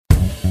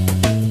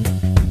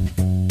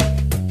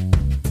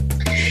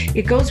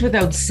It goes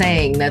without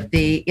saying that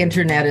the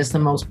internet is the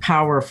most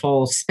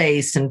powerful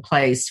space and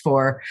place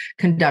for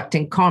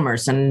conducting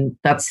commerce, and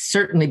that's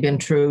certainly been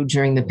true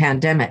during the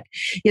pandemic.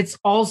 It's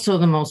also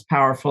the most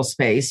powerful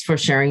space for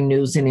sharing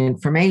news and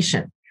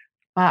information,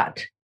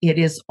 but it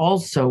is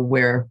also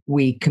where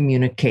we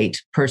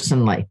communicate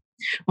personally.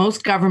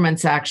 Most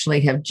governments actually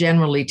have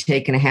generally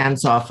taken a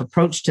hands-off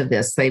approach to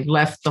this. They've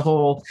left the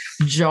whole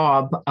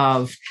job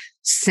of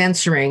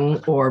censoring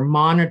or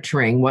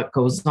monitoring what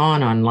goes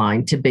on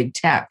online to big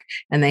tech,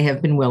 and they have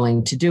been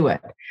willing to do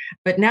it.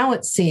 But now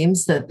it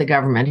seems that the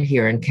government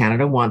here in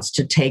Canada wants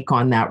to take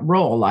on that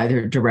role,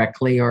 either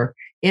directly or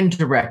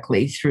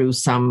indirectly through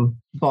some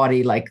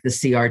body like the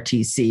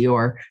CRTC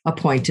or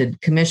appointed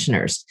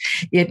commissioners.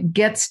 It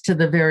gets to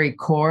the very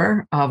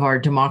core of our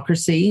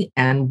democracy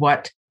and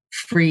what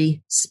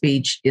free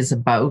speech is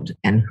about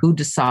and who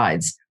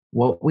decides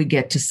what we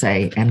get to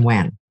say and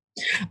when.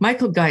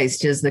 Michael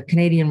Geist is the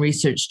Canadian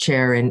Research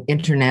Chair in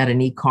Internet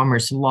and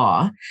E-commerce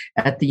Law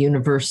at the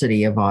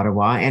University of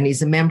Ottawa, and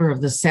he's a member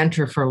of the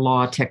Centre for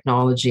Law,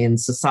 Technology and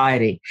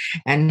Society.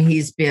 And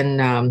he's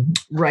been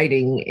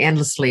writing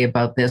endlessly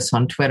about this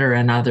on Twitter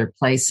and other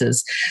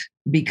places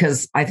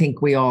because I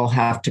think we all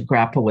have to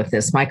grapple with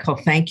this. Michael,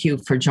 thank you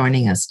for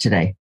joining us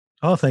today.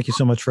 Oh, thank you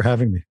so much for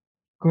having me.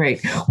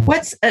 Great.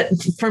 What's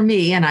for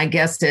me, and I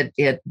guess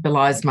it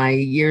belies my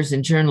years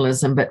in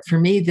journalism, but for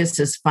me, this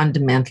is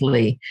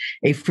fundamentally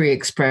a free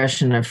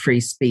expression of free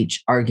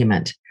speech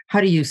argument.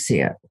 How do you see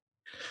it?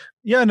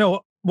 Yeah,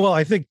 no. Well,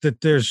 I think that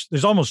there's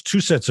almost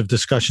two sets of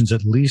discussions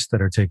at least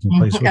that are taking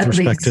place with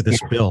respect to this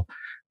bill.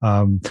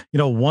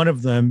 One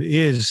of them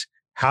is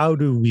how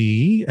do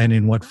we and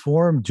in what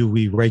form do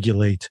we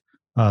regulate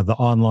the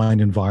online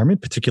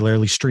environment,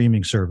 particularly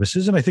streaming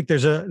services. And I think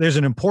there's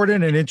an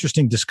important and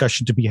interesting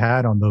discussion to be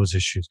had on those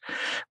issues.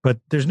 But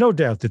there's no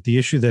doubt that the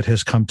issue that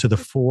has come to the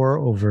fore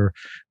over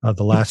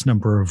the last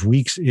number of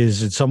weeks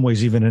is in some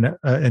ways even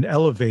an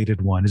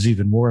elevated one, is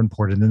even more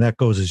important. And that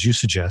goes, as you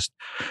suggest,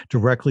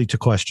 directly to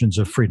questions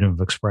of freedom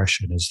of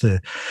expression,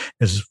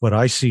 as what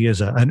I see as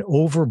an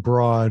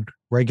overbroad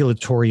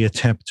regulatory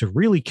attempt to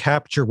really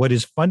capture what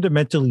is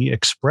fundamentally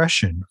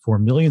expression for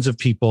millions of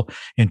people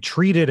and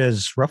treat it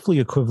as roughly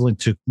equivalent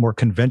to more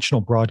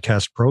conventional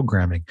broadcast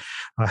programming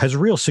has a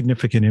real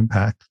significant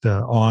impact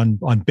on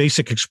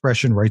basic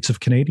expression rights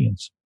of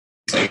Canadians.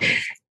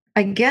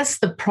 I guess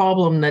the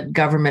problem that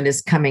government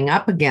is coming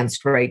up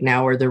against right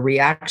now, or the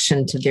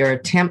reaction to their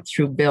attempt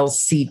through Bill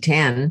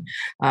C-10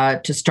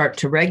 to start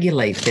to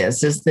regulate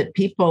this, is that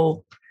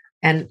people,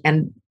 and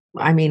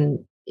I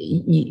mean,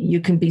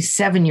 you can be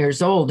 7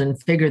 years old and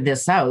figure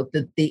this out,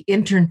 that the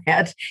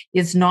internet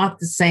is not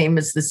the same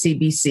as the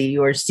CBC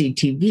or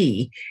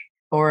CTV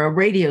or a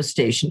radio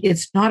station.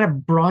 It's not a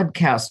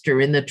broadcaster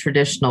in the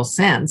traditional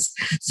sense.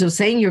 So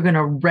saying you're going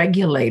to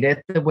regulate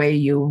it the way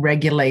you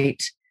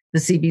regulate the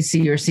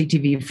CBC or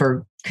CTV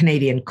for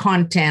Canadian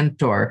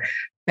content or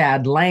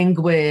bad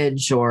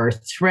language or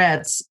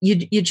threats,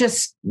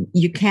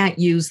 you can't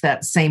use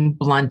that same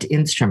blunt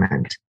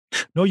instrument.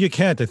 No, you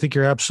can't. I think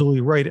you're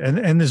absolutely right.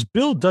 And this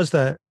bill does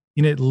that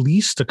in at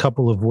least a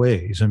couple of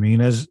ways. I mean,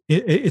 as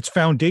its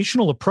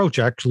foundational approach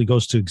actually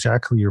goes to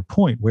exactly your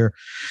point, where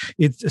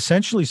it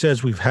essentially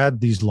says we've had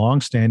these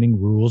longstanding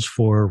rules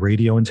for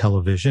radio and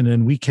television,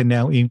 and we can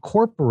now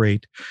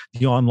incorporate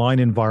the online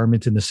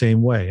environment in the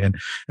same way. And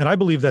I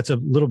believe that's a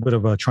little bit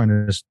of a trying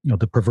to,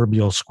 the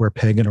proverbial square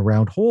peg in a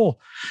round hole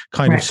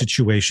kind of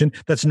situation.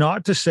 That's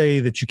not to say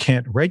that you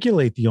can't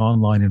regulate the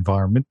online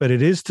environment, but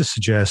it is to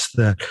suggest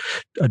that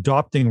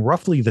adopting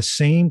roughly the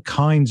same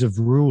kinds of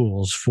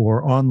rules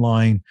for online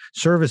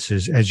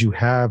services as you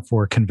have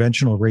for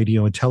conventional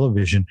radio and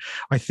television,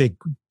 I think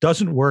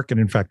doesn't work. And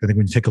in fact, I think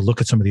when you take a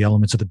look at some of the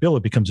elements of the bill,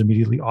 it becomes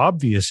immediately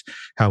obvious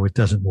how it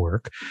doesn't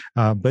work.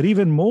 But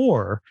even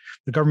more,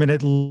 the government,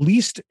 at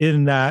least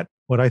in that,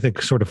 what I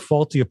think sort of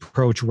faulty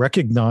approach,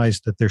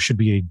 recognized that there should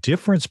be a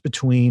difference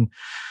between,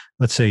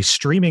 let's say,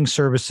 streaming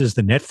services,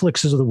 the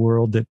Netflixes of the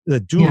world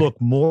that do look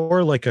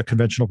more like a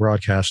conventional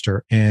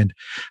broadcaster, and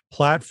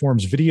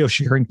platforms, video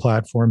sharing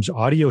platforms,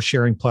 audio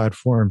sharing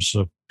platforms,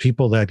 so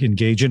people that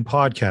engage in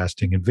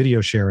podcasting and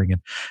video sharing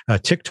and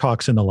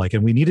TikToks and the like.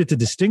 And we needed to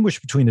distinguish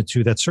between the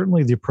two. That's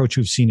certainly the approach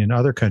we've seen in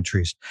other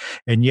countries.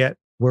 And yet,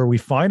 where we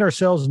find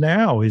ourselves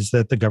now is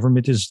that the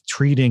government is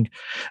treating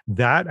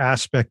that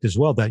aspect as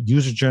well, that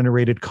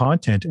user-generated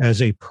content,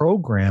 as a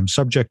program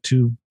subject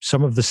to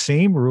some of the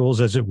same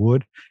rules as it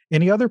would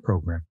any other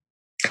program.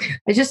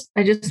 I just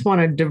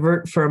want to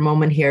divert for a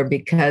moment here,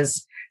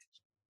 because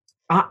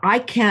I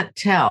can't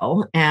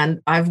tell,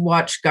 and I've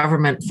watched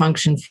government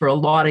function for a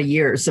lot of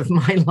years of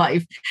my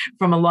life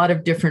from a lot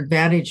of different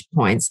vantage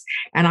points,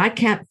 and I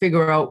can't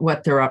figure out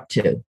what they're up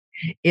to.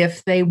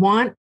 If they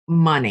want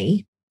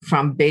money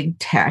from big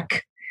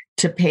tech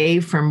to pay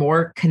for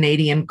more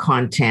Canadian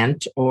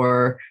content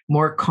or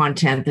more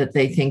content that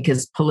they think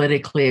is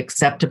politically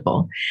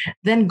acceptable,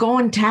 then go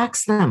and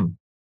tax them.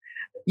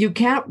 You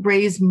can't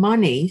raise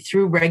money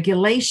through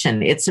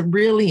regulation. It's a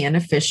really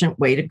inefficient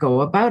way to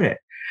go about it.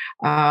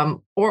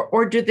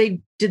 or did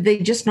they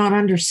just not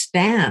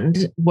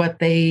understand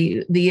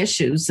the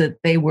issues that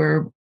they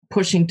were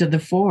pushing to the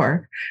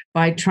fore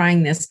by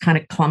trying this kind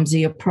of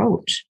clumsy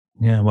approach?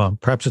 Yeah, well,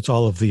 perhaps it's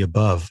all of the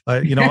above.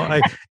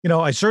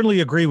 I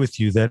certainly agree with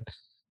you that,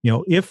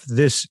 if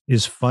this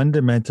is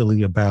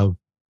fundamentally about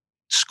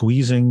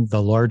squeezing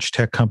the large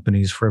tech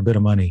companies for a bit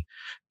of money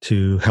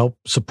to help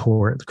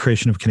support the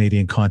creation of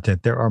Canadian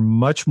content, there are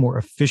much more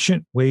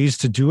efficient ways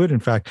to do it. In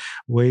fact,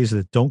 ways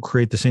that don't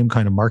create the same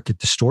kind of market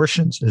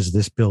distortions as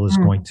this bill is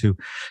going to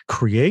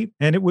create.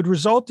 And it would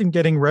result in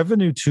getting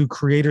revenue to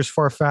creators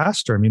far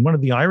faster. I mean, one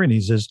of the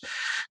ironies is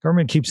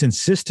government keeps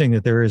insisting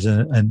that there is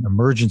an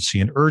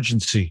emergency, an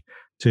urgency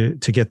to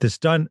get this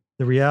done.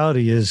 The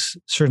reality is,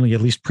 certainly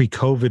at least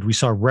pre-COVID, we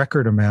saw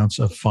record amounts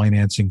of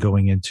financing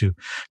going into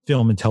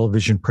film and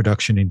television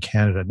production in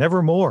Canada,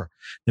 never more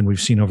than we've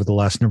seen over the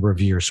last number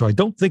of years. So I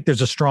don't think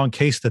there's a strong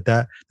case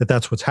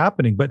that's what's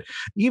happening. But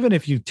even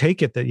if you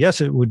take it that, yes,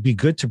 it would be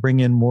good to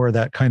bring in more of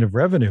that kind of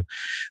revenue,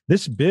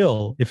 this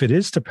bill, if it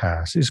is to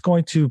pass, is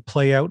going to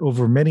play out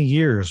over many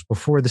years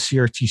before the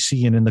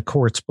CRTC and in the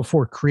courts,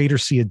 before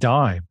creators see a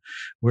dime.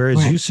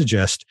 Whereas you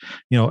suggest,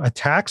 a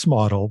tax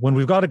model, when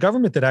we've got a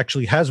government that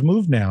actually has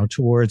moved now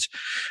towards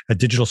a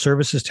digital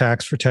services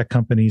tax for tech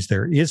companies,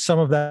 there is some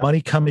of that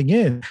money coming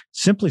in,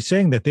 simply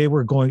saying that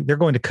they're going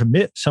to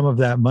commit some of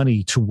that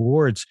money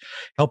towards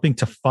helping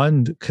to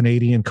fund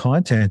Canadian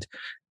content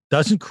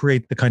doesn't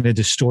create the kind of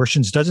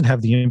distortions, doesn't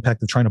have the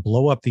impact of trying to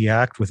blow up the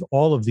act with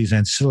all of these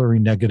ancillary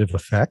negative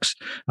effects,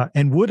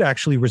 and would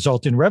actually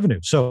result in revenue.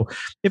 So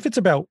if it's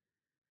about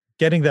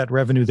getting that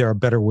revenue, there are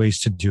better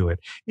ways to do it.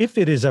 If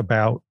it is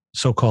about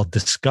so-called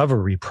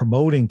discovery,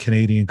 promoting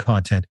Canadian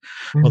content,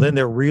 well, then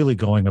they're really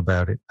going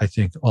about it, I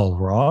think, all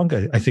wrong.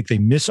 I think they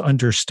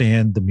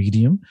misunderstand the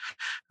medium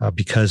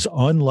because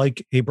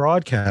unlike a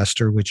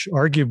broadcaster, which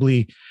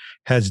arguably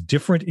has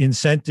different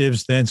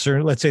incentives than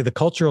certain, let's say, the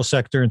cultural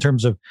sector in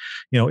terms of,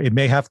 it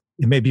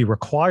may be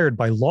required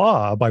by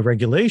law, by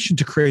regulation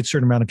to create a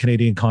certain amount of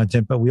Canadian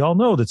content. But we all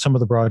know that some of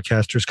the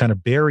broadcasters kind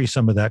of bury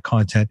some of that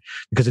content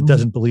because it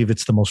doesn't believe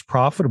it's the most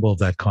profitable of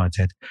that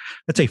content.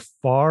 That's a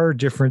far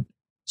different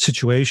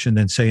situation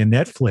than, say, a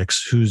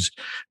Netflix, whose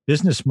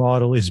business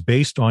model is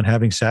based on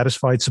having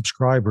satisfied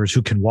subscribers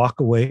who can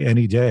walk away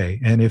any day.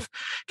 And if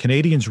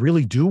Canadians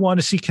really do want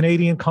to see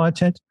Canadian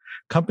content,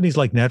 companies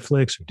like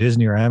Netflix or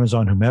Disney or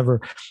Amazon,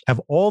 whomever, have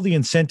all the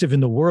incentive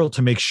in the world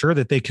to make sure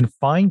that they can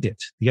find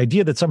it. The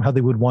idea that somehow they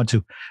would want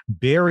to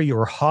bury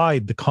or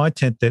hide the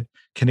content that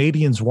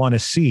Canadians want to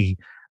see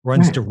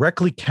runs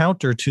directly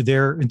counter to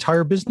their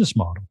entire business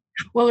model.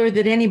 Well, or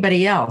that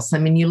anybody else. I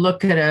mean, you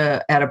look at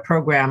a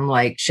program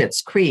like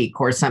Schitt's Creek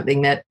or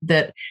something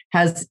that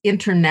has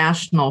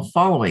international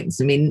followings.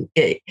 I mean,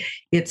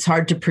 it's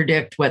hard to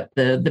predict what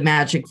the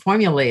magic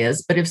formula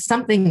is, but if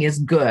something is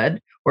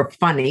good or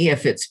funny,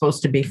 if it's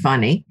supposed to be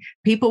funny,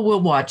 people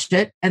will watch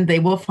it and they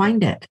will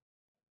find it.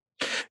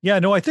 Yeah,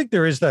 no, I think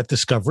there is that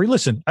discovery.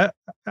 Listen,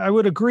 I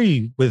would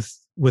agree with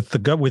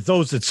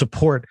those that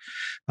support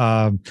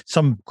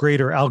some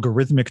greater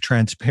algorithmic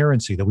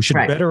transparency, that we should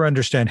better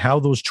understand how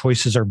those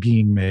choices are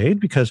being made,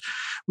 because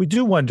we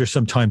do wonder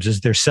sometimes, is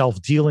there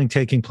self-dealing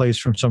taking place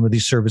from some of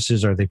these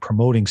services? Are they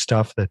promoting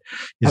stuff that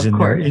is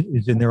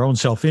in their own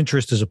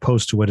self-interest as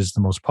opposed to what is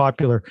the most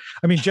popular?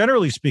 I mean,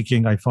 generally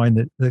speaking, I find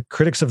that the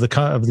critics of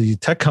the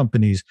tech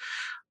companies,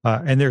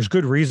 and there's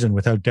good reason,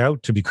 without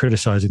doubt, to be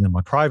criticizing them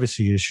on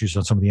privacy issues,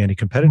 on some of the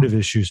anti-competitive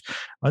issues.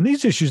 On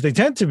these issues, they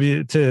tend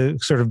to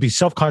sort of be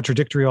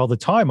self-contradictory all the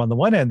time. On the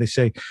one hand, they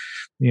say,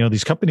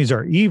 these companies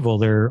are evil.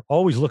 They're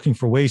always looking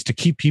for ways to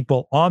keep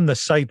people on the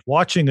site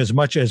watching as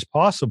much as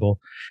possible.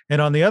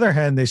 And on the other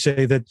hand, they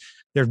say that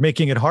they're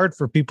making it hard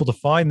for people to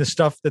find the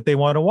stuff that they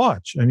want to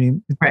watch. I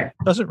mean, it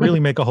doesn't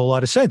really make a whole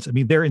lot of sense. I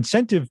mean, their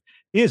incentive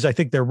is, I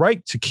think they're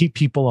right to keep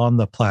people on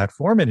the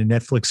platform. And in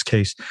Netflix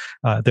case,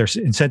 their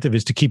incentive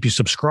is to keep you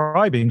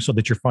subscribing so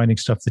that you're finding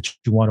stuff that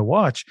you want to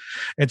watch.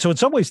 And so in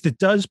some ways, that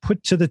does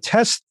put to the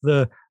test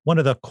one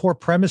of the core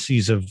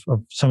premises of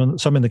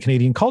some in the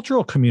Canadian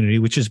cultural community,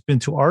 which has been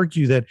to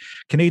argue that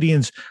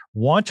Canadians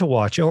want to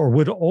watch or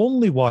would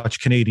only watch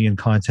Canadian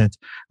content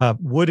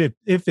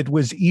if it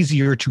was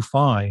easier to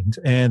find,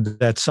 and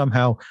that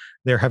somehow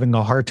they're having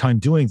a hard time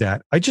doing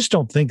that. I just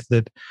don't think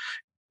that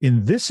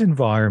in this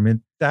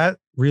environment, that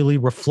really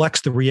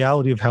reflects the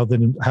reality of how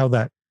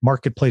that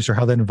marketplace or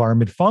how that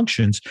environment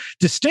functions,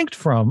 distinct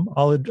from,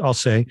 I'll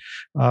say,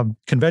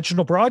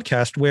 conventional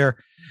broadcast,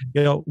 where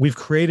we've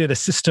created a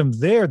system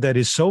there that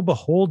is so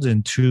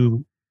beholden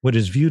to what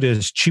is viewed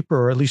as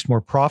cheaper or at least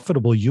more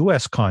profitable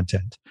U.S.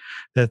 content,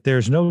 that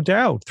there's no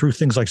doubt, through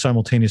things like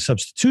simultaneous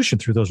substitution,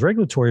 through those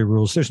regulatory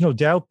rules, there's no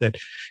doubt that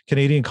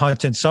Canadian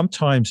content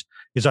sometimes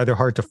is either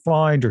hard to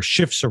find or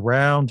shifts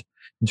around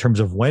in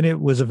terms of when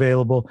it was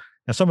available.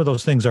 Now, some of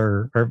those things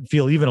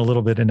feel even a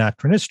little bit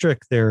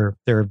anachronistic. They're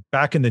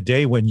back in the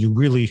day when you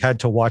really had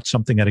to watch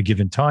something at a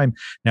given time.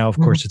 Now, of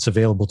course, it's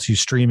available to you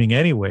streaming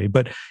anyway.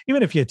 But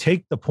even if you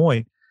take the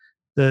point,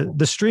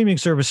 the streaming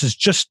services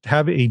just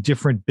have a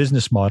different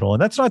business model.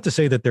 And that's not to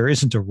say that there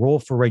isn't a role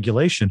for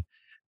regulation.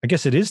 I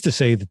guess it is to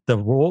say that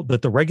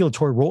the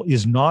regulatory role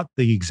is not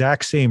the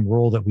exact same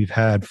role that we've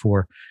had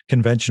for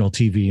conventional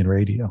TV and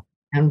radio.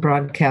 And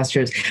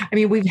broadcasters. I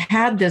mean, we've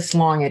had this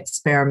long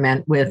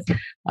experiment with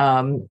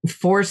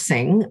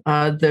forcing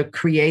the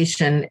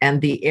creation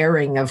and the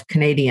airing of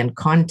Canadian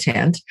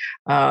content.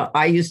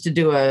 I used to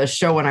do a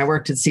show when I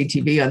worked at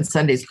CTV on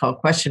Sundays called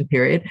Question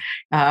Period.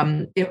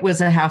 It was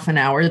a half an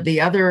hour.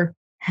 The other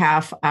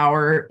half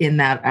hour in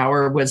that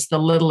hour was The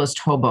Littlest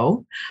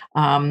Hobo,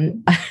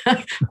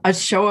 a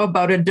show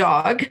about a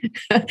dog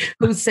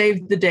who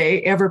saved the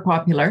day, ever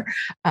popular.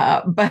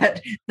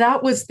 But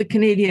that was the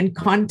Canadian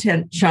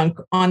content chunk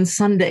on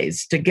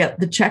Sundays to get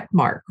the check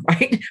mark,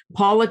 right?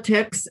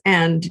 Politics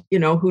and,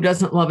 who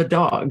doesn't love a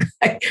dog?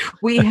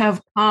 We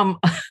have come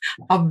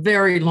a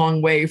very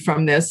long way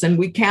from this, and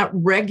we can't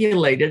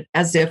regulate it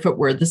as if it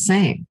were the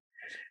same.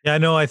 Yeah,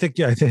 no, I think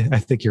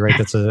you're right.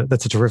 That's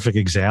a terrific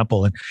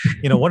example. And,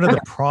 one of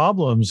the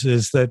problems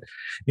is that,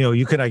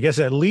 you can, I guess,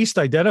 at least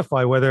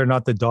identify whether or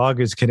not the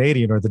dog is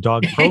Canadian or the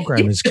dog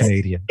program is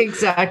Canadian.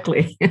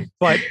 Exactly.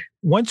 But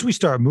once we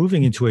start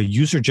moving into a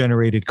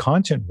user-generated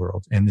content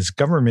world, and this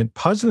government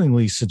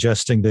puzzlingly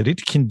suggesting that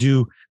it can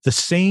do the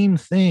same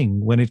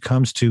thing when it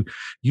comes to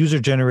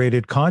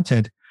user-generated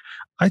content,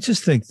 I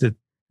just think that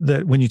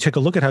when you take a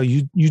look at how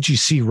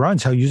UGC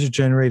runs, how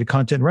user-generated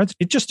content runs,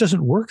 it just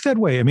doesn't work that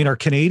way. I mean, are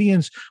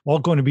Canadians all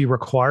going to be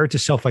required to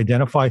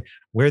self-identify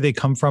where they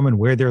come from and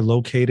where they're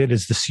located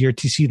as the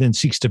CRTC then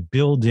seeks to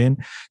build in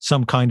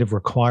some kind of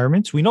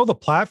requirements? We know the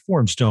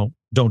platforms don't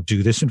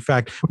do this. In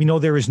fact, we know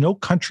there is no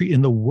country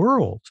in the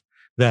world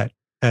that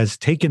has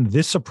taken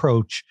this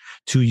approach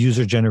to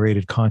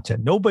user-generated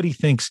content. Nobody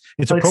thinks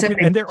it's appropriate.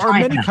 And there are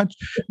many countries.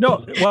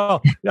 No,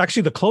 well,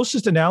 actually, the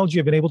closest analogy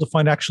I've been able to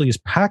find actually is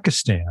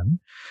Pakistan,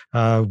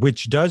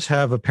 which does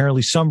have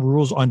apparently some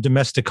rules on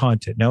domestic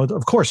content. Now,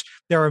 of course,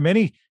 there are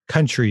many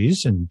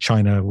countries, and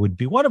China would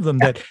be one of them,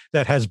 that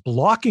has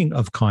blocking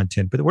of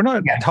content. But we're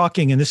not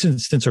talking in this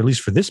instance, or at least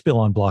for this bill,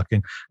 on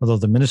blocking, although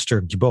the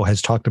Minister Guilbeault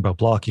has talked about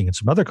blocking in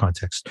some other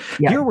contexts.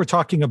 Here we're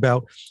talking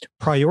about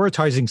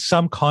prioritizing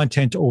some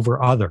content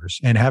over others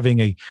and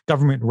having a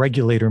government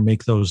regulator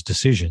make those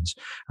decisions.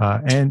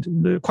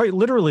 And quite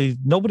literally,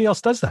 nobody else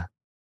does that.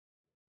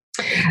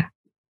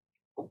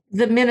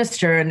 The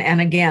minister, and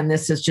again,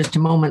 this is just a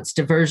moment's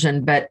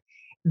diversion, but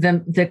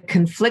the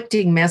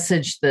conflicting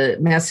the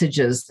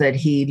messages that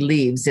he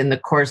leaves in the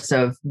course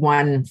of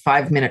 1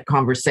 5-minute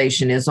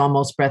conversation is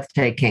almost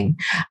breathtaking.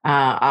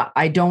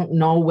 I don't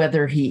know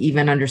whether he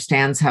even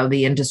understands how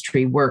the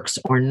industry works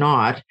or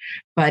not,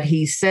 but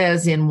he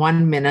says in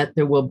 1 minute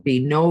there will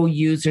be no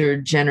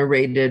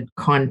user-generated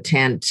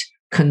content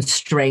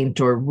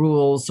constraint or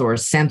rules or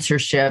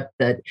censorship,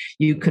 that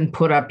you can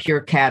put up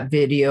your cat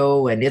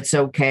video and it's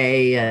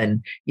okay,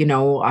 and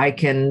I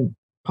can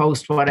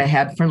post what I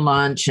had for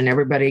lunch and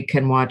everybody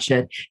can watch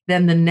it.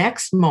 Then the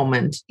next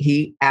moment,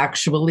 he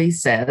actually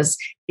says,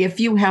 if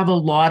you have a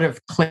lot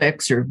of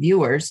clicks or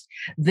viewers,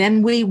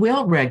 then we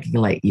will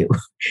regulate you.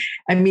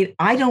 I mean,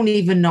 I don't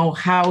even know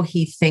how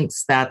he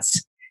thinks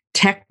that's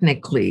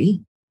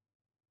technically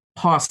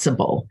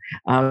possible,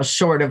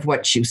 short of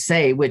what you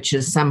say, which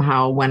is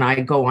somehow when I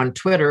go on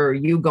Twitter, or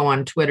you go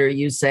on Twitter,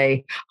 you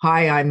say,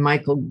 hi, I'm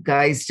Michael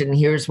Geist, and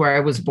here's where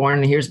I was born,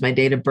 and here's my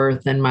date of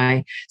birth and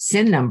my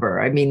SIN number.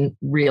 I mean,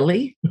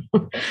 really?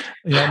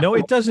 Yeah, no,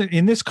 it doesn't.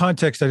 In this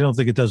context, I don't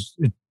think it does.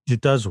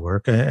 It does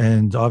work.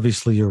 And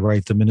obviously, you're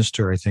right. The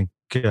minister, I think,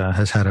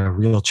 has had a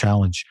real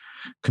challenge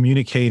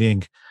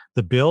communicating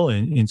the bill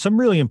in some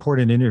really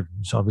important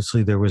interviews.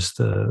 Obviously, there was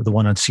the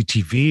one on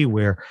CTV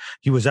where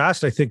he was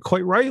asked, I think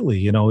quite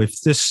rightly,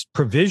 if this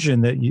provision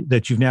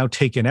that you've now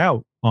taken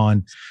out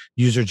on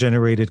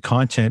user-generated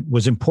content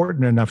was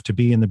important enough to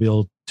be in the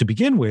bill to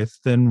begin with,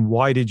 then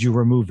why did you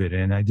remove it?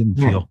 And I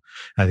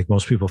think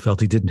most people felt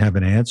he didn't have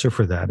an answer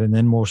for that. And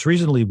then most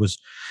recently was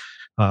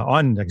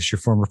on, I guess, your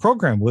former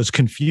program, was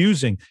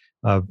confusing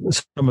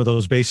some of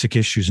those basic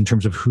issues in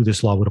terms of who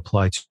this law would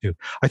apply to.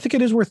 I think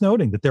it is worth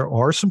noting that there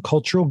are some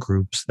cultural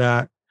groups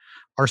that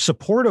are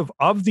supportive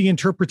of the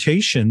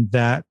interpretation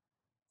that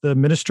the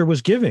minister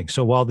was giving.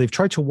 So while they've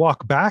tried to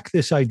walk back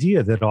this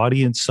idea that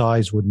audience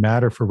size would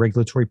matter for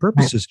regulatory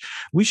purposes,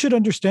 we should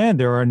understand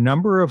there are a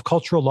number of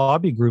cultural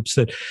lobby groups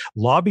that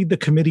lobbied the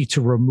committee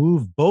to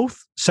remove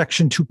both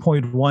Section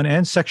 2.1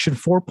 and Section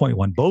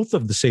 4.1, both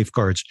of the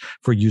safeguards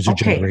for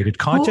user-generated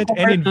content,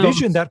 and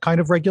envision that kind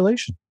of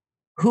regulation.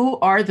 Who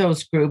are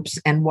those groups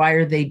and why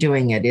are they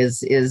doing it?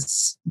 Is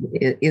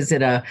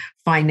it a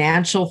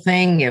financial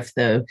thing? If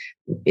the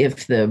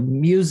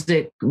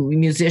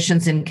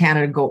musicians in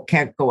Canada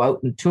can't go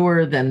out and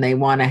tour, then they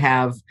want to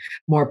have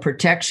more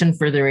protection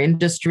for their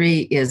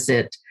industry? Is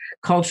it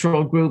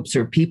cultural groups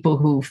or people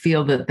who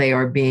feel that they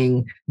are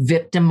being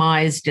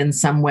victimized in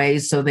some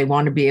ways, so they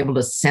want to be able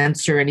to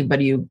censor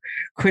anybody who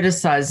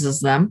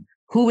criticizes them?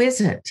 Who is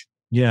it?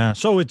 Yeah,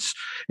 so it's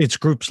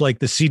groups like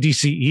the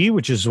CDCE,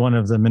 which is one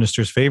of the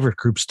minister's favorite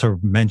groups to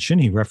mention.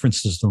 He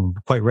references them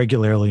quite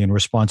regularly in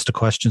response to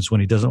questions when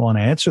he doesn't want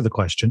to answer the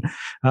question.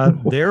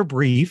 Their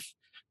brief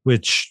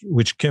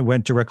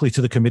went directly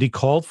to the committee,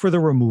 called for the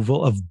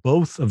removal of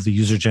both of the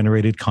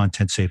user-generated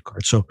content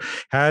safeguards. So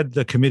had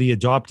the committee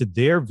adopted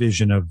their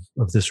vision of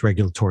this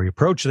regulatory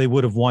approach, they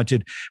would have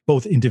wanted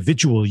both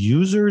individual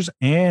users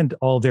and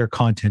all their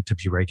content to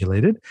be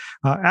regulated.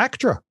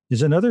 ACTRA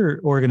is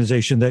another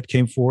organization that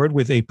came forward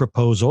with a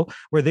proposal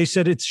where they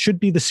said it should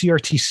be the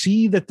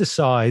CRTC that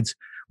decides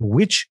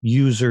which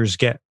users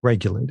get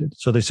regulated.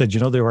 So they said,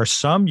 there are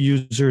some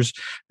users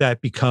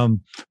that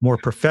become more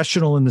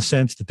professional in the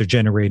sense that they're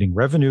generating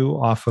revenue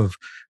off of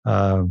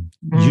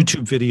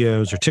YouTube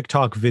videos or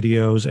TikTok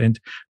videos, and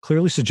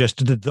clearly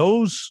suggested that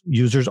those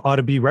users ought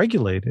to be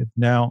regulated.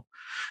 Now,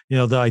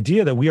 the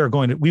idea that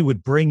we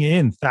would bring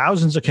in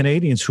thousands of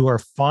Canadians who are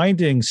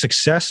finding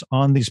success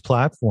on these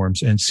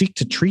platforms and seek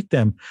to treat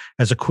them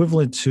as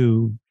equivalent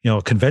to,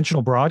 a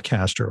conventional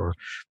broadcaster or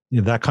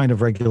that kind of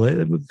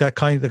the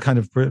kind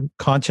of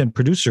content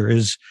producer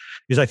is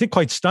I think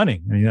quite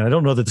stunning. I mean, I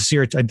don't know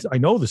that I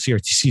know the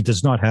CRTC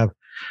does not have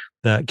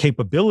the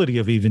capability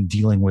of even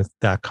dealing with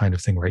that kind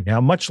of thing right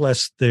now, much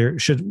less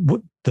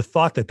the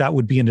thought that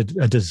would be a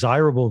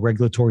desirable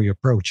regulatory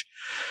approach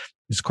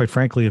is quite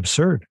frankly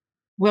absurd.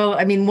 Well,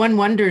 I mean, one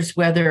wonders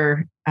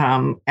whether,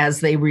 as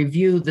they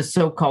review the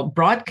so-called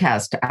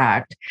Broadcast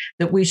Act,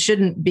 that we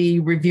shouldn't be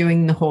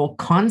reviewing the whole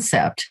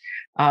concept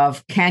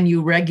of, can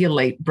you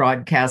regulate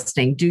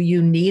broadcasting? Do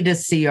you need a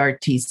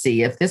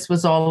CRTC? If this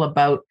was all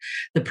about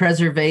the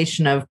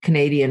preservation of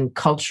Canadian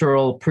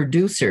cultural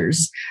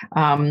producers,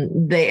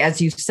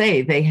 as you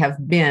say, they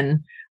have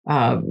been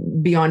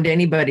beyond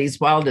anybody's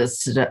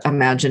wildest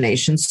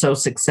imagination, so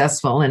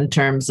successful in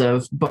terms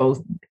of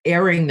both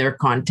airing their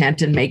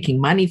content and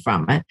making money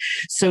from it.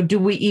 So do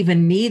we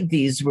even need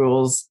these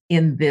rules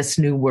in this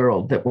new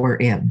world that we're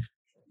in?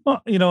 Well,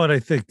 what I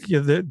think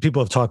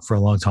people have talked for a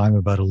long time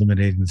about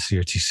eliminating the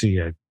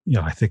CRTC.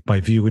 I think my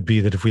view would be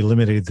that if we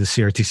eliminated the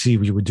CRTC,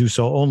 we would do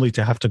so only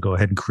to have to go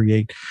ahead and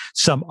create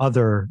some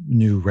other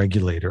new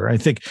regulator. I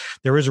think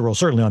there is a role,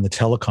 certainly on the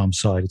telecom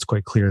side. It's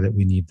quite clear that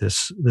we need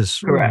this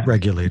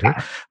regulator.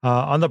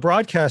 On the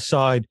broadcast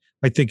side,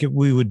 I think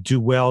we would do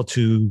well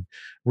to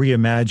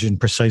reimagine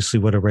precisely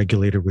what a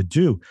regulator would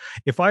do.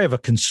 If I have a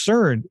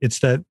concern, it's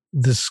that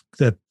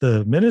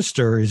the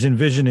minister is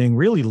envisioning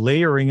really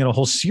layering in a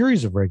whole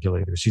series of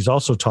regulators. He's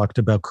also talked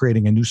about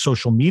creating a new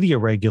social media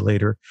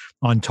regulator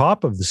on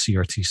top of the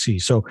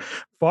CRTC. So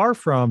far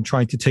from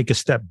trying to take a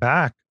step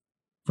back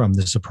from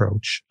this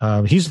approach,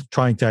 he's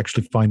trying to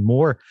actually find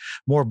more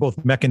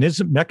both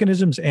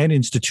mechanisms and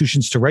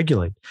institutions to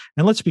regulate.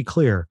 And let's be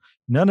clear,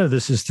 none of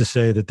this is to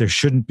say that there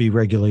shouldn't be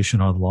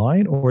regulation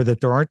online or that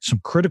there aren't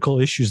some critical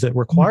issues that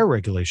require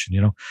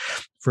regulation.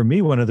 For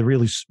me, one of the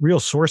really real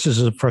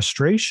sources of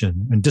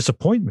frustration and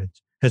disappointment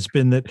has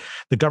been that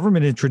the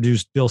government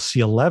introduced Bill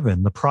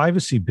C-11, the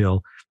privacy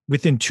bill,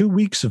 within 2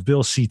 weeks of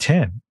Bill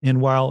C-10. And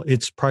while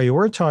it's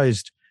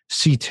prioritized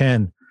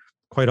C-10,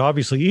 quite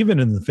obviously, even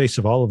in the face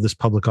of all of this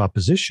public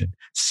opposition,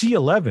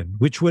 C-11,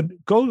 which would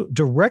go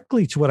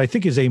directly to what I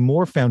think is a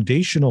more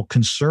foundational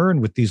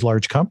concern with these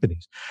large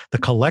companies, the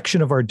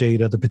collection of our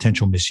data, the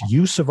potential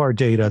misuse of our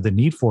data, the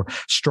need for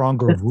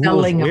stronger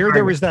rules, where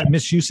there is that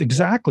misuse.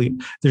 Exactly.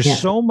 There's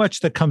so much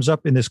that comes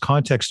up in this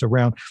context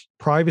around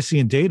privacy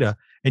and data.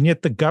 And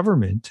yet the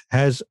government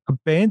has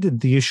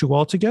abandoned the issue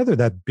altogether.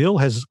 That bill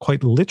has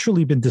quite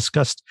literally been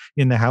discussed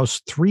in the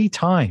House 3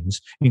 times,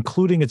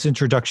 including its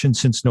introduction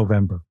since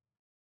November.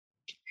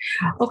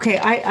 Okay,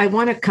 I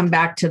want to come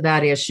back to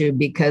that issue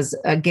because,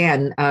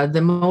 again,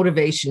 the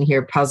motivation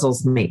here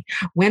puzzles me.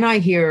 When I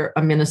hear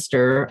a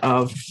minister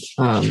of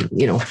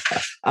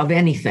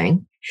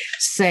anything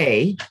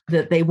say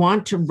that they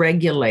want to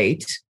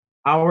regulate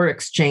our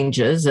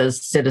exchanges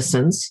as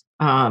citizens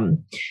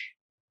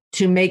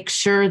to make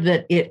sure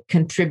that it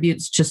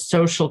contributes to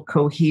social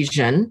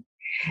cohesion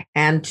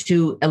and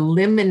to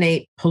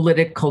eliminate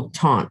political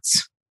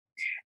taunts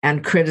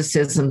and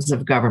criticisms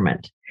of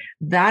government,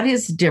 that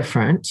is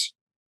different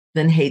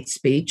than hate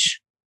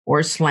speech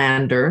or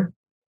slander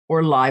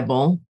or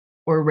libel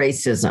or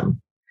racism.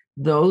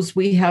 Those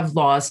we have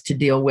laws to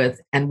deal with,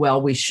 and well,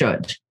 we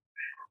should.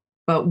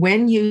 But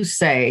when you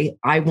say,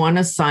 I want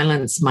to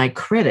silence my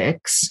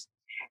critics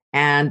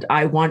and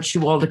I want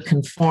you all to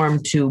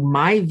conform to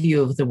my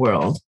view of the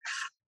world,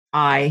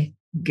 I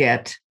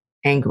get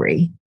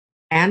angry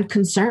and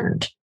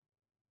concerned.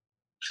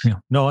 Yeah,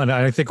 no, and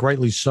I think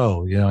rightly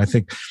so. I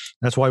think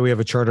that's why we have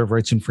a Charter of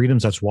Rights and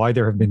Freedoms. That's why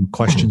there have been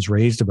questions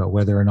raised about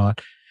whether or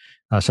not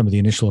some of the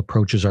initial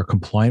approaches are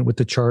compliant with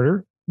the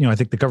Charter. I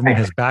think the government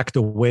has backed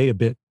away a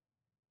bit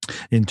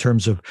in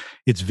terms of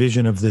its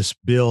vision of this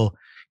bill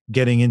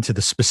getting into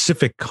the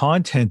specific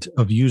content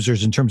of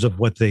users in terms of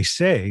what they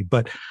say.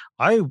 But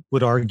I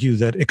would argue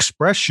that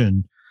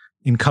expression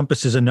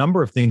encompasses a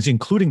number of things,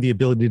 including the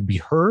ability to be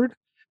heard,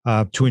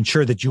 to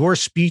ensure that your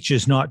speech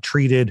is not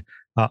treated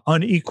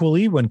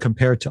unequally when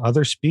compared to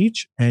other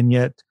speech. And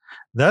yet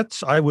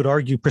that's, I would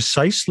argue,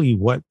 precisely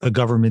what the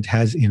government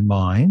has in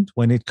mind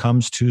when it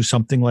comes to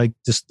something like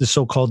this, the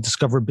so-called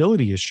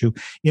discoverability issue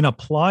in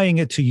applying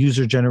it to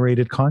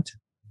user-generated content.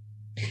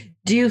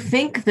 Do you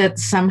think that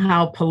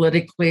somehow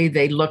politically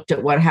they looked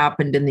at what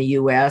happened in the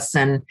US,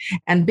 and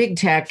big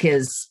tech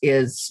is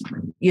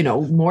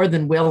more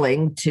than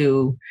willing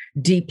to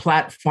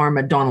deplatform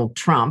a Donald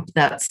Trump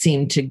that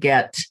seemed to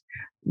get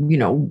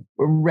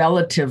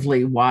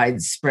relatively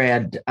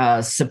widespread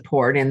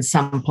support in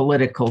some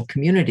political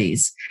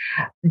communities?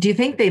 Do you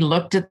think they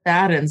looked at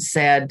that and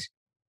said,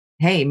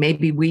 hey,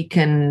 maybe we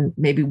can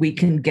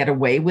get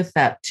away with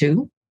that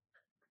too?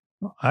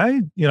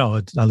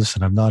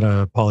 Listen, I'm not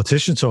a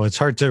politician, so it's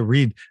hard to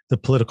read the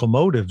political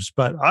motives,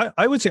 but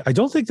I would say, I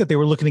don't think that they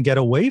were looking to get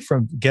away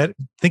from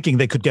thinking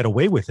they could get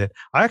away with it.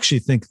 I actually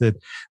think that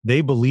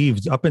they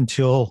believed up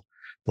until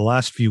the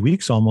last few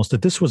weeks almost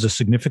that this was a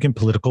significant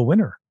political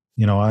winner.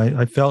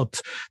 I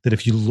felt that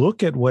if you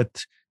look at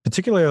what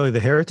particularly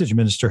the heritage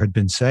minister had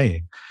been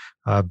saying,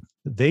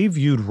 they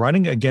viewed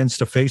running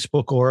against a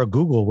Facebook or a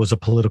Google was a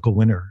political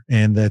winner,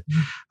 and that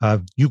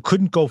you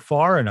couldn't go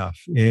far enough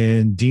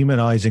in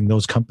demonizing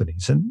those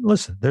companies. And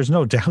listen, there's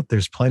no doubt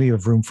there's plenty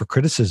of room for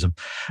criticism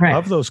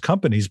of those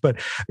companies, but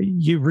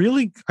you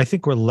really, I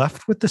think, were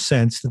left with the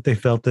sense that they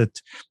felt that,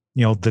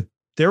 that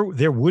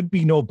there would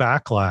be no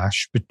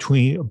backlash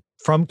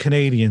from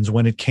Canadians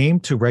when it came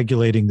to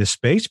regulating this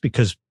space,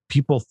 because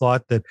people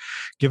thought that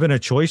given a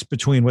choice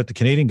between what the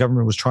Canadian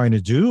government was trying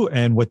to do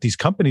and what these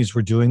companies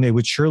were doing, they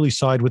would surely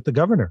side with the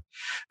government.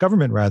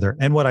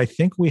 And what I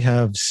think we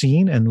have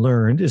seen and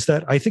learned is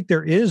that I think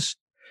there is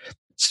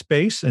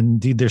space, and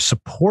indeed there's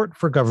support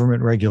for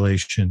government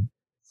regulation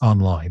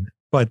online,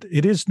 but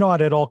it is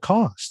not at all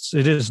costs.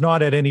 It is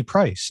not at any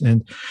price.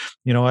 And,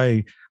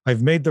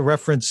 I've made the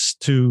reference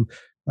to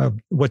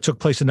what took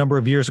place a number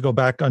of years ago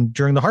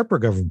during the Harper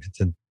government.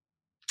 And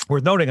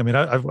worth noting, I mean,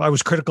 I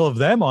was critical of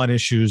them on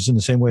issues in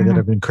the same way that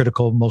I've been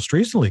critical most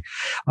recently.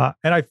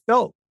 And I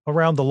felt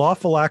around the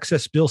Lawful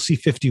Access Bill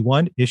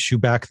C-51 issue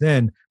back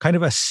then, kind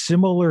of a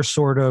similar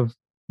sort of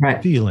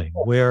feeling,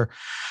 where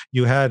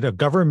you had a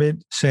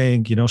government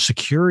saying,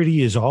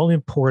 security is all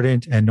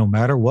important, and no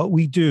matter what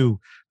we do,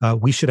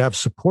 we should have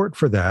support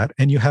for that.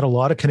 And you had a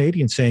lot of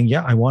Canadians saying,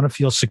 yeah, I want to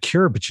feel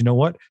secure, but you know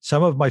what?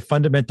 Some of my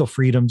fundamental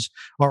freedoms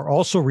are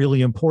also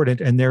really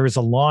important, and there is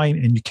a line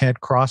and you can't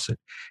cross it.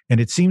 And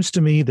it seems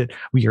to me that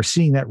we are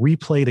seeing that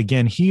replayed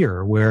again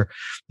here, where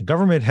the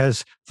government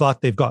has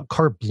thought they've got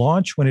carte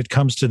blanche when it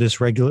comes to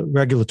this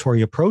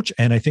regulatory approach.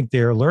 And I think they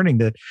are learning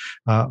that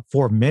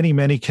for many,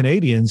 many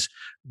Canadians,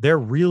 they're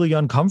really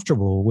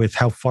uncomfortable with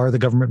how far the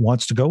government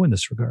wants to go in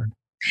this regard.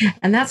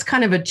 And that's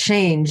kind of a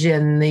change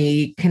in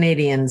the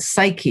Canadian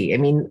psyche. I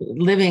mean,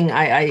 when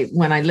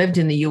I lived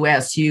in the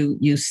US,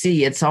 you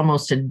see it's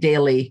almost a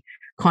daily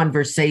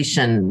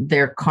conversation,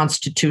 their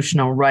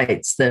constitutional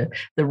rights, the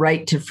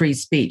right to free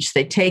speech.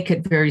 They take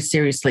it very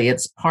seriously.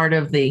 It's part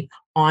of the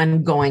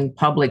ongoing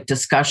public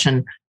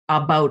discussion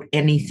about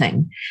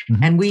anything.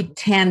 Mm-hmm. And we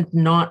tend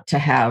not to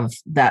have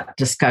that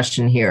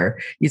discussion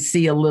here. You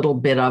see a little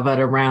bit of it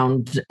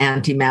around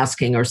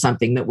anti-masking or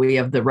something, that we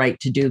have the right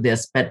to do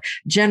this, but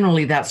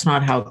generally that's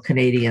not how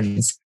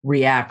Canadians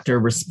react or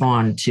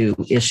respond to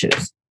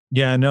issues.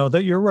 Yeah, no,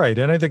 that you're right.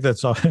 And I think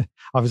that's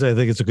obviously, I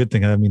think it's a good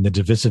thing. I mean, the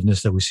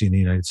divisiveness that we see in the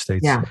United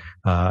States,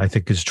 I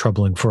think is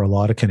troubling for a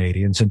lot of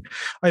Canadians. And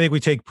I think we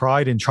take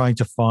pride in trying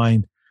to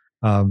find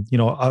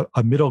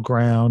a middle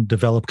ground,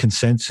 develop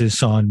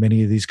consensus on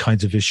many of these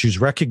kinds of issues,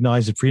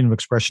 recognize that freedom of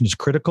expression is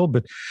critical,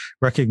 but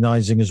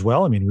recognizing as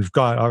well, I mean, we've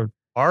got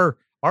our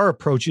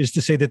approach is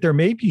to say that there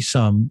may be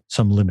some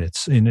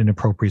limits in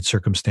inappropriate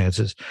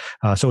circumstances.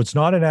 So it's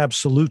not an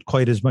absolute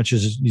quite as much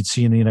as you'd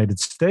see in the United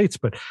States,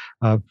 but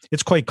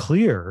it's quite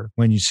clear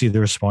when you see the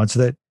response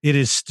that it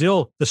is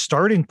still, the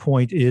starting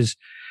point is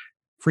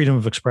freedom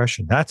of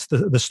expression. That's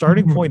the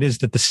starting point, is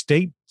that the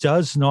state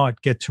does not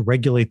get to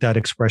regulate that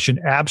expression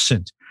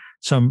absent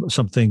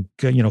something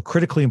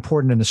critically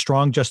important and a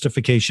strong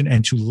justification,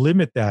 and to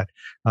limit that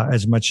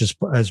as much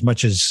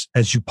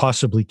as you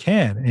possibly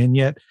can. And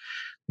yet,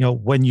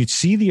 when you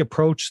see the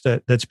approach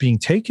that's being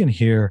taken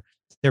here,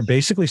 they're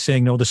basically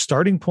saying, no, the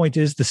starting point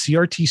is the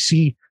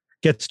CRTC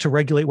gets to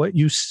regulate what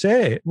you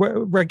say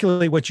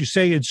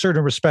in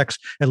certain respects,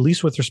 at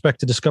least with respect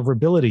to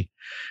discoverability.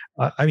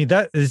 I mean,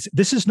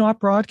 this is not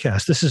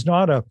broadcast. This is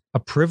not a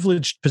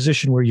privileged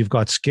position where you've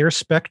got scarce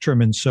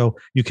spectrum, and so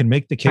you can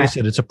make the case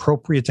that it's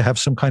appropriate to have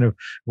some kind of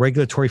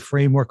regulatory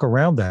framework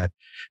around that.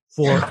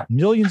 For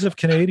millions of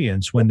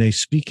Canadians, when they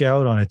speak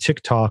out on a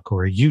TikTok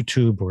or a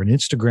YouTube or an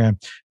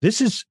Instagram,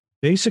 this is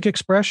basic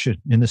expression,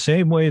 in the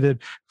same way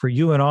that for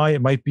you and I,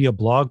 it might be a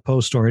blog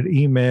post or an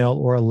email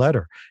or a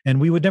letter.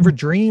 And we would never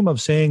dream of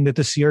saying that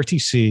the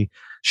CRTC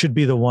should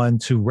be the one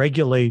to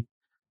regulate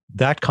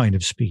that kind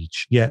of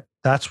speech. Yet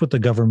that's what the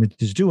government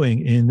is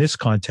doing in this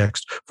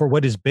context for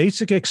what is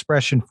basic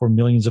expression for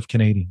millions of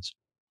Canadians.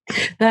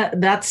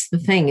 That's the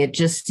thing. It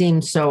just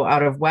seems so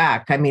out of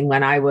whack. I mean,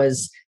 when I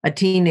was a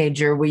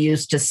teenager, we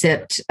used to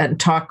sit and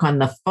talk on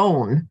the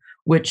phone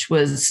which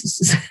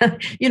was,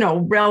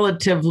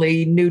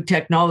 relatively new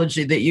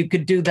technology that you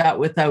could do that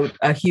without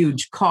a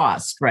huge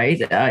cost,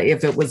 right?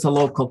 If it was a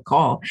local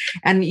call.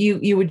 And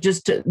you would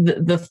just,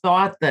 the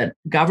thought that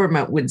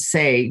government would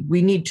say,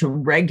 we need to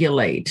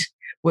regulate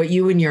what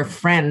you and your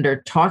friend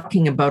are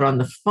talking about on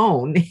the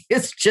phone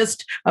is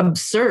just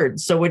absurd.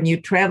 So when you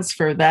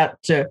transfer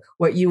that to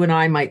what you and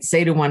I might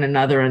say to one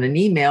another in an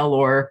email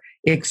or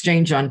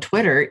exchange on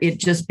Twitter, it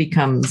just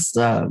becomes,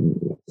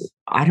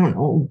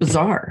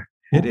 bizarre.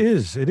 It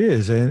is,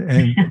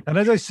 and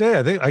as I say,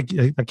 I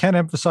think I can't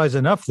emphasize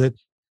enough that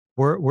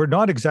we're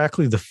not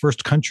exactly the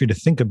first country to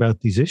think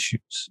about these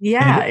issues.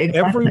 Yeah, and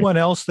exactly. Everyone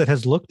else that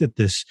has looked at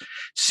this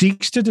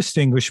seeks to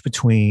distinguish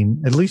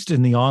between, at least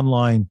in the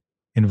online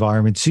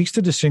environment, seeks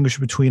to distinguish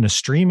between a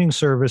streaming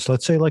service,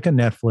 let's say like a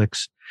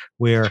Netflix,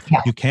 where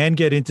you can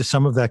get into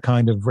some of that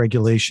kind of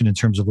regulation in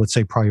terms of, let's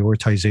say,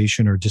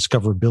 prioritization or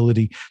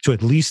discoverability, to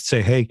at least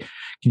say, hey,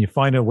 can you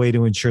find a way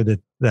to ensure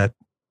that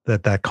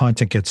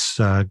content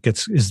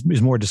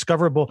is more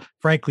discoverable?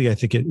 Frankly, I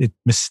think it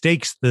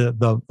mistakes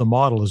the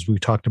model, as we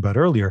talked about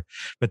earlier.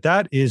 But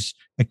that is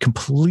a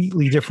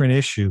completely different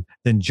issue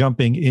than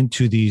jumping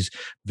into these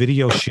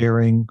video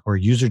sharing or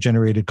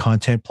user-generated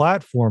content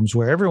platforms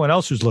where everyone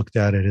else who's looked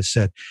at it has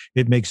said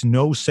it makes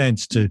no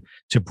sense to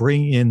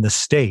bring in the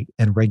state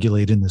and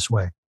regulate in this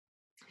way.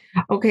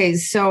 Okay,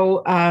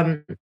 so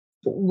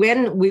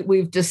when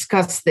we've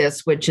discussed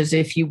this, which is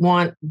if you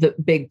want the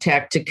big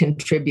tech to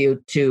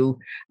contribute to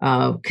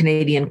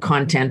Canadian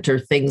content or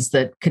things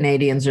that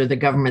Canadians or the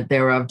government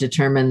thereof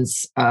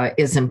determines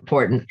is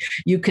important,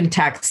 you can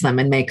tax them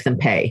and make them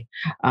pay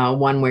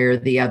one way or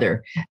the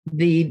other.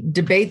 The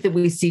debate that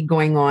we see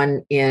going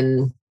on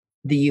in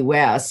the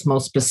U.S.,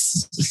 most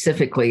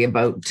specifically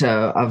about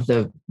of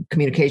the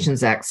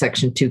Communications Act,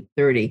 Section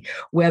 230,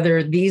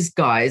 whether these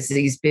guys,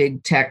 these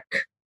big tech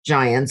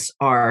giants,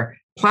 are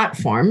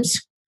platforms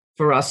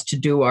for us to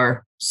do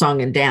our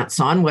song and dance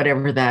on,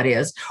 whatever that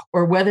is,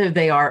 or whether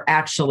they are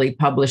actually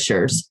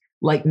publishers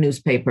like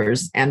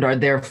newspapers and are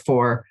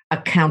therefore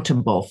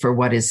accountable for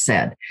what is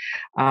said.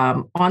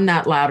 On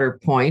that latter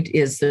point,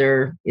 is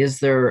there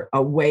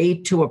a way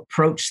to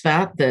approach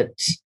that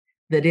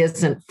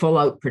isn't full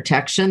out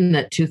protection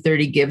that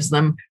 230 gives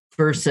them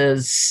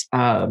versus,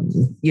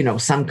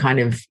 some kind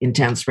of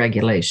intense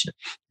regulation?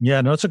 Yeah,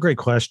 no, it's a great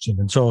question.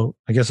 And so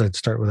I guess I'd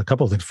start with a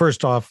couple of things.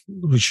 First off,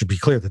 we should be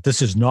clear that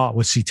this is not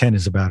what C10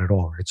 is about at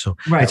all, right? So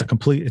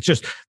it's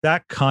just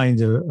that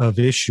kind of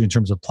issue in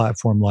terms of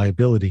platform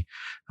liability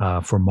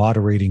for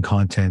moderating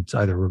content,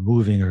 either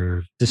removing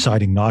or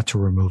deciding not to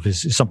remove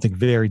is something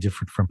very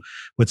different from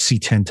what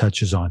C10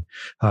 touches on.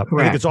 I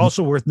think it's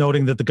also worth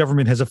noting that the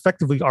government has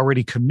effectively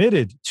already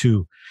committed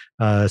to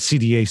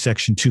CDA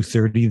Section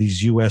 230,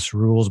 these U.S.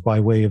 rules by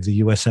way of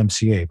the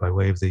USMCA, by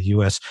way of the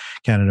U.S.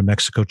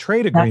 Canada-Mexico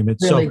trade agreement.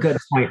 That's really good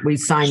point. We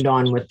signed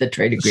on with the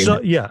trade agreement.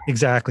 So, yeah,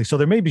 exactly. So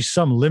there may be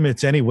some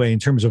limits anyway in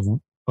terms of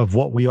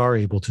what we are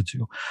able to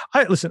do.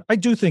 I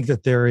do think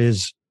that there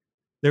is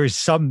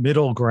some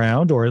middle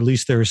ground, or at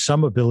least there is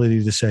some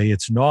ability to say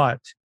it's not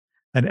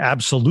an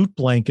absolute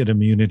blanket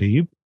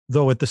immunity,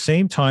 though at the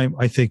same time,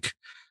 I think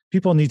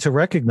people need to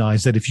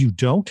recognize that if you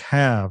don't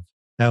have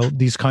now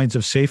these kinds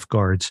of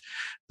safeguards,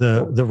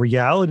 the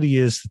reality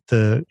is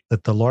that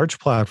the large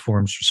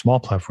platforms, or small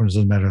platforms,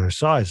 doesn't matter their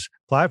size,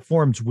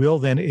 platforms will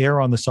then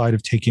err on the side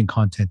of taking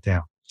content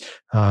down.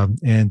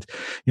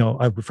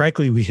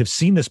 Frankly, we have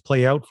seen this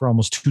play out for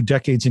almost 2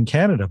 decades in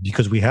Canada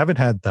because we haven't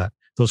had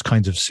those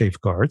kinds of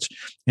safeguards.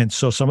 And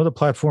so some of the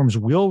platforms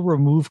will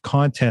remove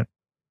content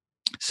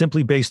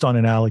simply based on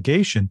an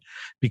allegation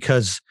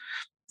because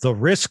the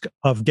risk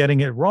of getting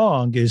it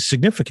wrong is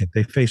significant.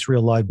 They face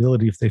real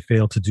liability if they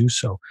fail to do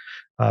so.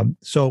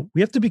 So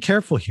we have to be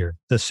careful here.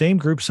 The same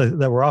groups that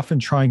we're often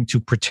trying to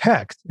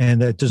protect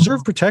and that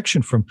deserve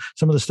protection from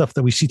some of the stuff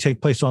that we see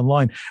take place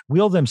online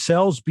will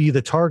themselves be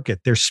the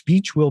target. Their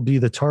speech will be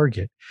the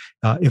target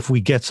if we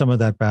get some of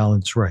that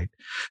balance right.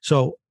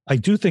 So I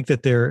do think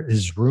that there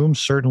is room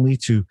certainly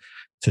to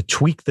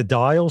tweak the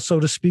dial, so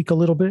to speak, a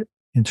little bit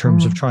in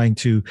terms of trying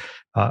to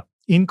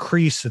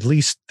increase at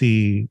least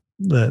the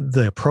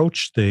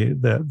approach,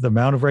 the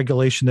amount of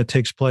regulation that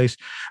takes place.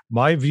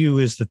 My view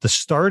is that the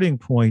starting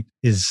point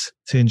is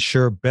to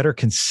ensure better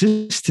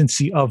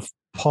consistency of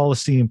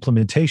policy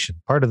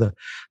implementation. Part of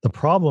the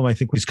problem, I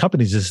think, with these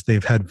companies is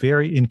they've had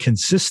very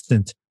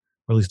inconsistent,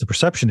 or at least the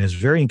perception is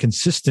very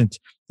inconsistent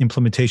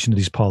implementation of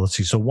these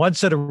policies. So one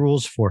set of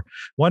rules for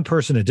one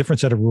person, a different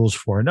set of rules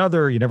for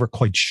another. You're never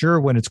quite sure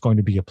when it's going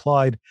to be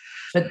applied.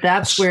 But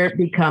that's where it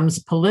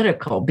becomes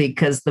political,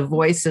 because the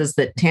voices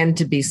that tend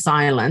to be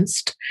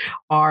silenced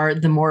are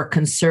the more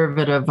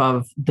conservative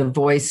of the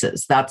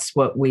voices. That's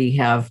what we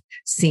have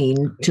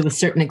seen to a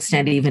certain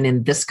extent, even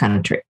in this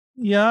country.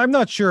 Yeah, I'm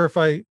not sure if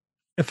I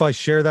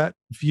share that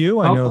view.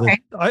 I know that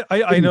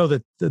I know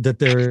that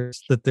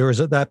there is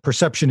that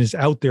perception is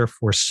out there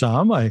for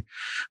some. I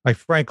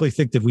frankly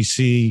think that we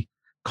see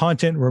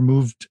content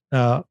removed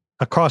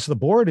across the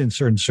board in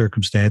certain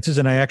circumstances,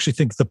 and I actually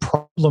think the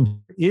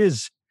problem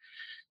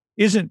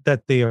isn't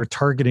that they are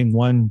targeting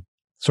one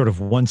sort of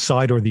one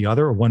side or the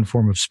other, or one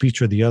form of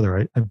speech or the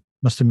other. I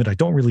must admit, I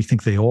don't really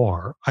think they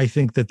are. I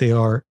think that they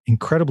are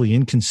incredibly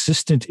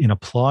inconsistent in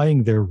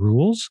applying their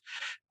rules.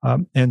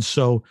 And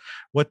so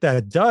what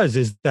that does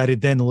is that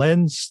it then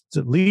leads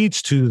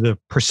to the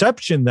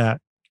perception that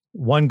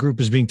one group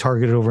is being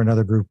targeted over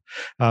another group.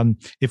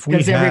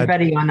 Because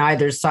everybody on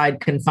either side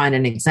can find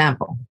an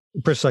example.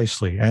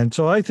 Precisely. And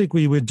so I think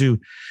we would do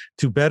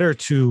better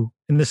to,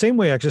 in the same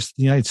way, I guess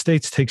the United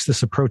States takes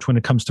this approach when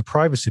it comes to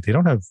privacy. They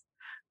don't have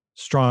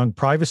strong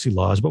privacy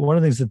laws, but one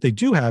of the things that they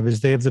do have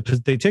is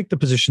they take the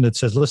position that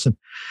says, listen,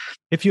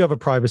 if you have a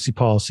privacy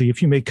policy, if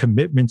you make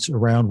commitments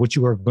around what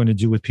you are going to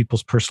do with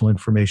people's personal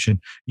information,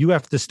 you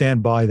have to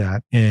stand by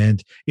that.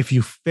 And if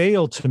you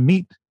fail to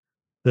meet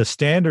the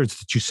standards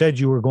that you said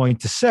you were going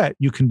to set,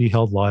 you can be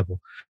held liable.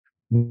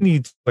 We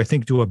need to, I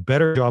think, do a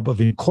better job of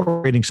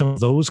incorporating some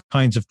of those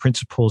kinds of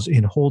principles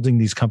in holding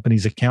these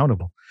companies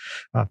accountable.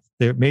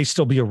 There may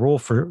still be a role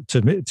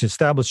to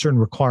establish certain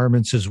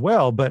requirements as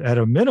well, but at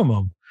a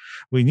minimum,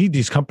 we need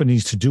these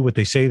companies to do what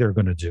they say they're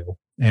going to do,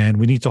 and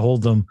we need to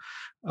hold them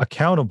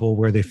accountable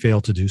where they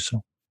fail to do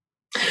so.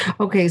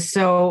 Okay,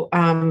 so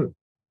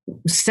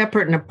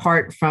separate and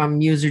apart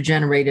from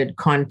user-generated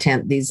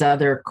content, these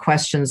other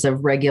questions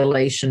of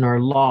regulation or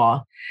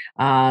law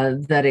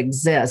that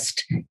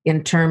exist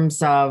in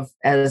terms of,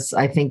 as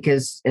I think,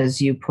 as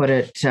you put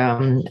it,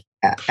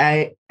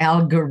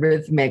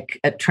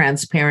 algorithmic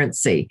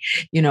transparency.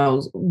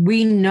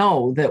 We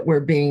know that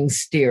we're being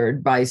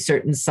steered by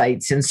certain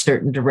sites in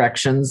certain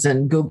directions,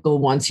 and Google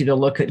wants you to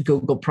look at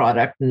Google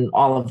product and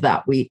all of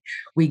that. We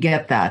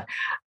get that.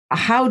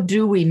 How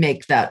do we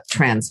make that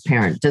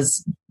transparent?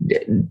 Does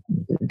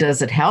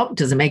it help?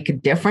 Does it make a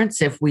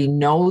difference if we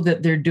know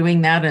that they're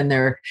doing that and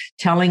they're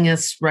telling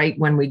us right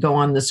when we go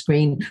on the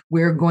screen,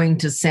 we're going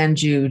to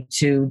send you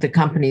to the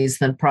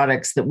companies and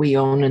products that we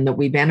own and that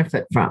we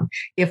benefit from?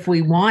 If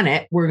we want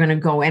it, we're going to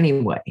go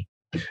anyway.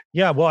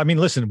 Yeah, well, I mean,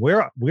 listen,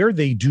 where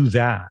they do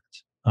that,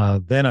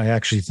 then I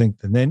actually think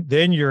that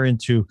then you're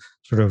into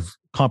sort of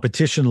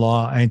competition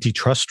law,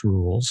 antitrust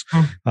rules,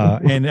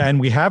 and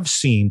we have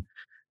seen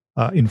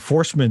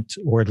enforcement,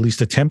 or at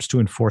least attempts to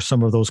enforce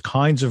some of those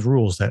kinds of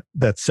rules,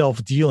 that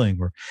self-dealing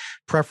or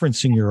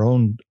preferencing your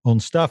own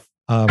stuff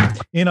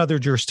in other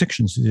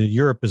jurisdictions.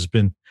 Europe has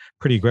been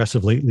pretty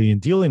aggressive lately in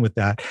dealing with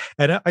that.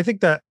 And I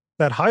think that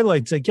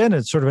highlights, again,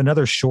 it's sort of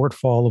another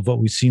shortfall of what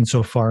we've seen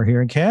so far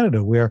here in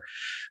Canada, where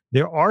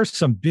there are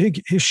some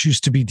big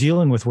issues to be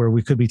dealing with where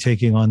we could be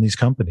taking on these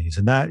companies.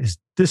 And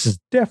this is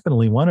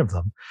definitely one of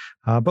them.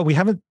 But we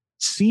haven't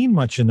seen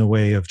much in the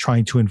way of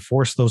trying to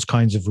enforce those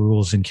kinds of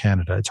rules in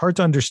Canada. It's hard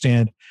to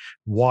understand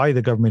why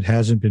the government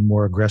hasn't been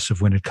more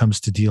aggressive when it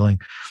comes to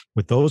dealing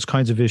with those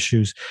kinds of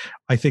issues.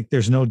 I think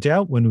there's no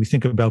doubt when we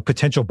think about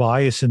potential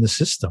bias in the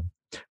system,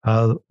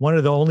 one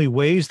of the only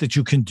ways that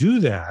you can do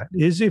that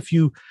is if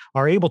you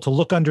are able to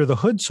look under the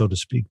hood, so to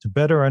speak, to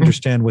better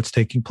understand what's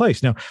taking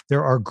place. Now,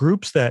 there are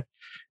groups that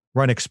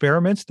run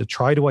experiments to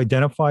try to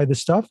identify this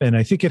stuff. And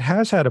I think it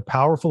has had a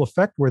powerful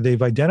effect where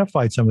they've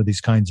identified some of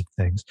these kinds of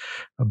things.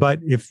 But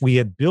if we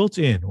had built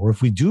in, or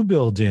if we do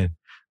build in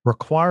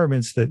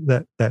requirements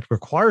that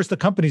requires the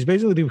companies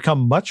basically to become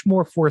much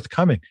more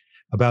forthcoming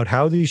about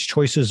how these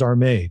choices are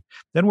made,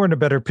 then we're in a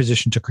better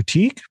position to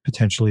critique,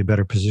 potentially a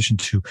better position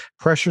to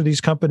pressure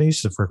these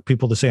companies, for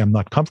people to say, I'm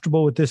not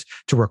comfortable with this,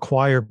 to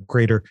require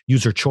greater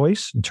user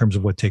choice in terms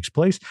of what takes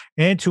place,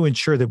 and to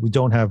ensure that we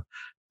don't have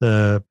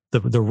the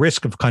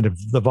risk of kind of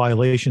the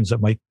violations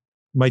that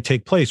might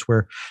take place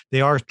where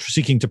they are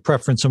seeking to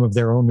preference some of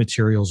their own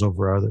materials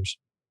over others.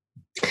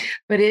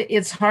 But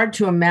it's hard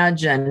to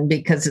imagine,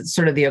 because it's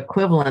sort of the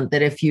equivalent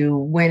that if you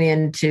went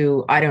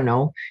into, I don't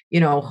know,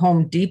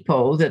 Home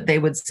Depot, that they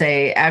would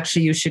say,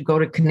 actually, you should go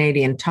to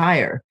Canadian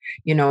Tire.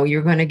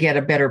 You're going to get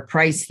a better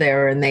price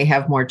there and they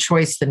have more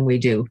choice than we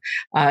do.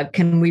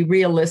 Can we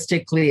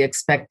realistically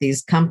expect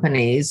these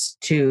companies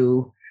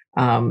to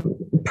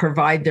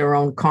provide their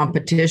own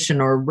competition,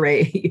 or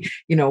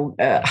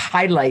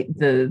highlight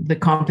the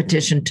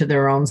competition to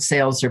their own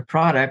sales or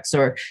products?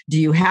 Or do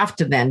you have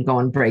to then go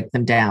and break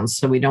them down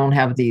so we don't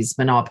have these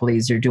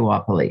monopolies or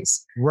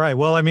duopolies? Right.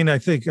 Well, I mean, I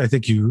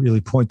think you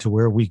really point to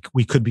where we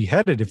could be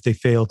headed if they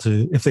fail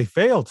to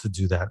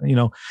do that.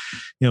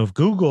 If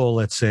Google,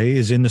 let's say,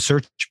 is in the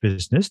search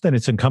business, then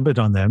it's incumbent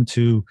on them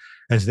to,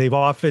 as they've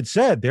often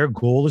said, their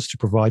goal is to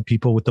provide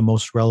people with the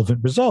most relevant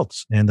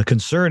results. And the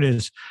concern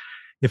is,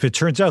 if it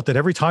turns out that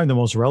every time the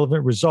most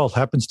relevant result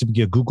happens to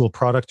be a Google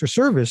product or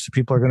service,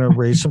 people are going to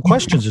raise some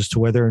questions as to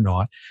whether or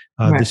not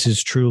this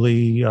is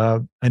truly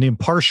an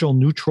impartial,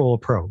 neutral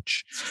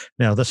approach.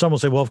 Now, some will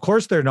say, well, of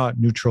course they're not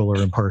neutral or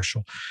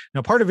impartial.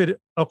 Now, part of it,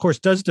 of course,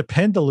 does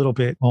depend a little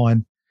bit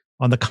on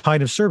the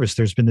kind of service.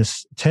 There's been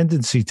this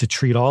tendency to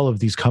treat all of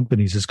these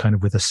companies as kind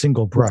of with a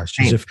single brush,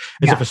 as if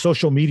a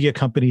social media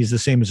company is the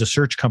same as a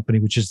search company,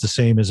 which is the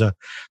same as a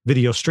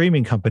video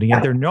streaming company,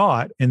 and they're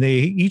not. And they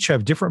each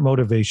have different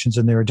motivations,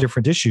 and there are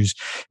different issues.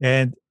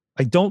 And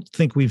I don't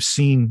think we've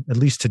seen, at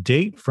least to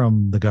date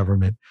from the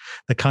government,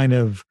 the kind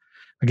of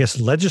I guess,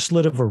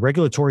 legislative or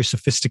regulatory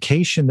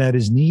sophistication that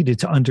is needed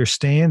to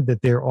understand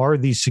that there are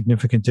these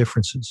significant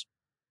differences?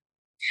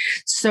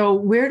 So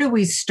where do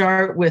we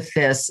start with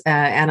this?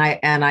 And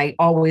I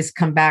always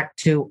come back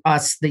to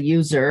us, the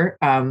user.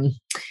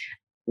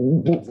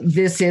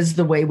 This is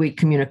the way we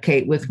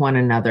communicate with one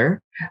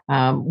another.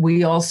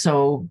 We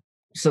also,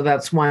 so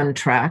that's one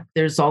track.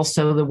 There's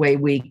also the way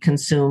we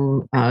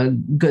consume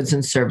goods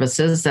and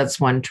services. That's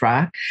one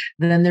track.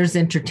 Then there's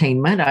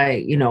entertainment.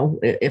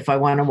 If I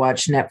want to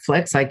watch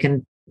Netflix, I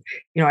can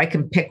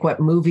pick what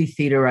movie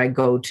theater I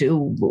go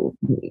to.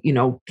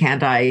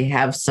 Can't I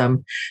have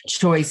some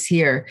choice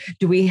here?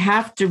 Do we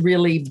have to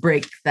really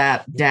break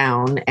that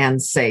down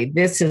and say,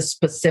 this is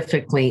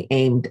specifically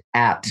aimed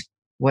at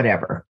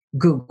whatever,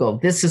 Google,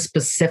 this is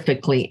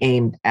specifically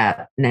aimed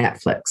at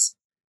Netflix?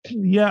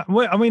 Yeah.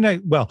 Well, I mean, I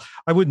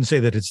wouldn't say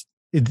that it's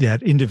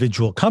that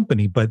individual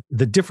company, but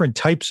the different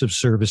types of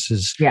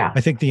services. Yeah.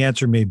 I think the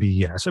answer may be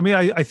yes. I mean,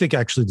 I think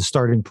actually the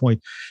starting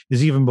point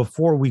is, even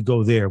before we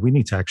go there, we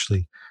need to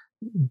actually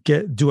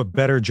do a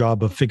better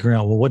job of figuring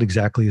out, well, what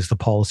exactly is the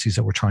policies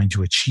that we're trying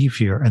to achieve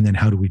here, and then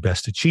how do we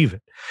best achieve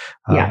it?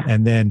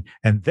 And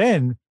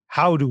then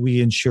how do we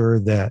ensure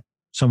that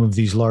some of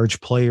these large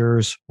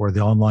players or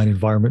the online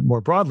environment more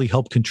broadly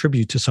help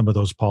contribute to some of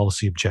those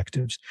policy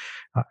objectives?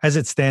 As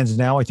it stands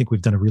now, I think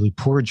we've done a really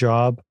poor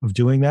job of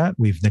doing that.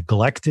 We've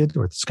neglected,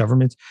 or this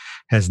government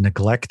has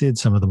neglected,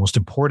 some of the most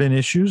important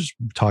issues.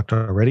 We talked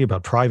already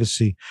about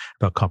privacy,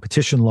 about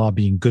competition law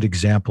being good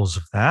examples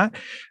of that.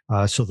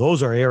 So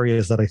those are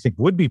areas that I think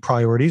would be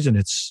priorities, and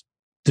it's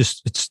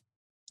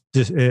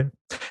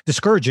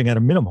discouraging at a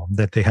minimum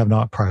that they have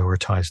not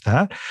prioritized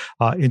that.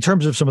 In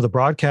terms of some of the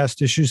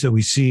broadcast issues that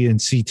we see in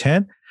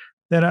C10,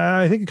 then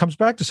I think it comes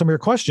back to some of your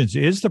questions.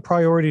 Is the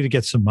priority to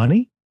get some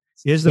money?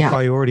 Is the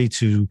priority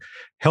to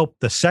help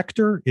the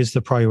sector? Is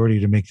the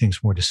priority to make things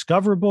more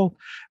discoverable?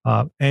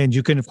 And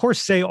you can, of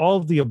course, say all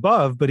of the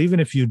above, but even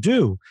if you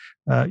do,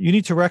 you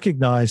need to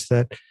recognize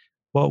that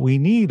what we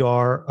need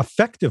are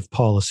effective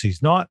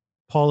policies, not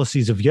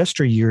policies of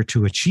yesteryear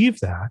to achieve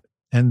that.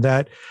 And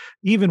that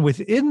even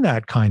within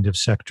that kind of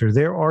sector,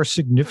 there are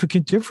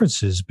significant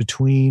differences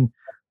between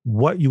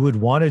what you would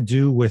want to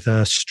do with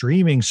a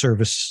streaming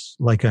service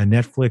like a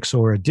Netflix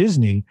or a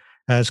Disney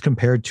as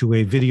compared to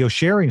a video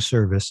sharing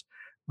service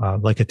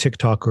like a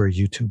TikTok or a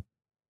YouTube.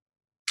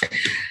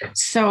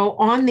 So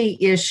on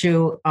the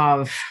issue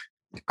of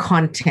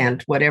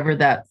content, whatever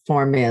that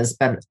form is,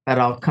 but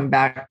I'll come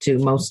back to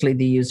mostly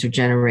the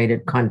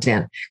user-generated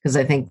content, because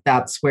I think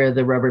that's where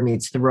the rubber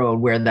meets the road,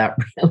 where that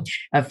really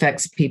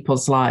affects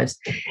people's lives.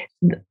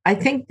 I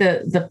think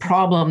the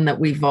problem that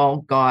we've all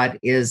got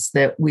is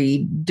that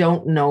we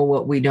don't know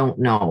what we don't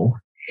know.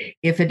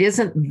 If it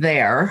isn't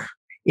there,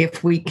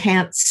 if we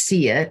can't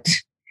see it,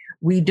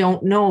 we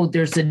don't know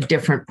there's a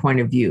different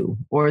point of view,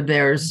 or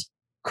there's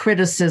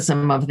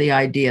criticism of the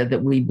idea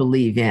that we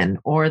believe in,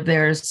 or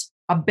there's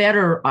a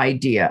better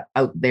idea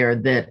out there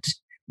that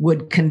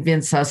would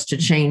convince us to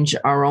change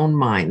our own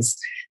minds.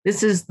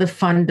 This is the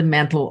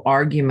fundamental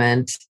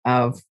argument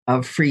of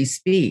free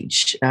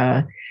speech.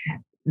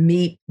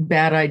 Meet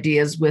bad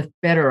ideas with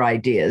better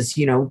ideas,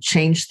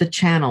 change the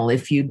channel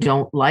if you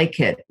don't like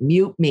it,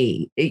 mute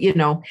me,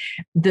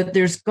 that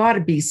there's got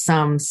to be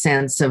some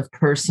sense of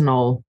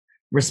personal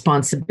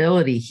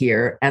responsibility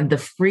here and the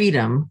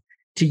freedom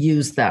to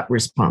use that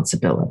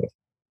responsibility.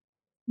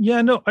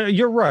 Yeah, no,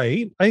 you're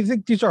right. I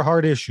think these are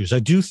hard issues. I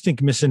do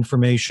think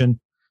misinformation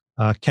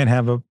can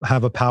have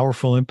a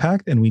powerful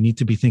impact, and we need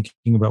to be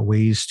thinking about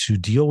ways to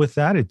deal with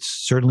that. It's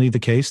certainly the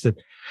case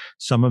that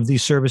some of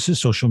these services,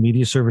 social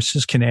media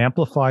services, can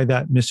amplify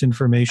that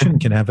misinformation,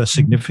 can have a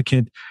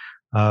significant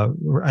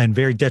and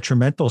very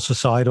detrimental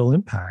societal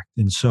impact.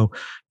 And so,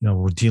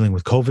 we're dealing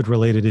with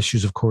COVID-related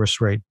issues, of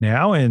course, right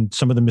now, and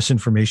some of the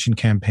misinformation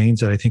campaigns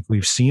that I think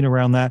we've seen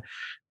around that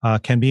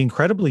can be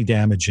incredibly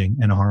damaging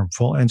and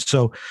harmful. And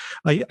so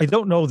I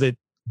don't know that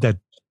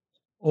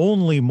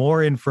only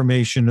more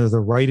information or the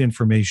right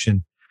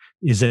information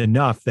is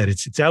enough, that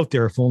it's out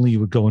there if only you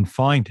would go and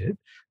find it.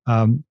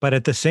 But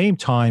at the same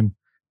time,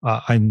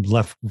 I'm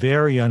left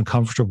very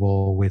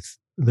uncomfortable with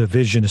the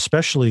vision,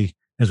 especially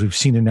as we've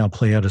seen it now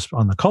play out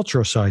on the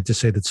cultural side, to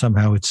say that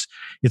somehow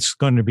it's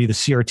going to be the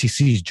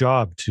CRTC's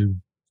job to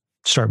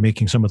start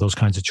making some of those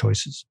kinds of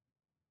choices.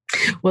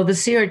 Well, the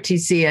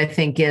CRTC, I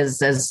think,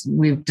 is, as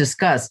we've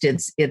discussed,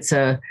 it's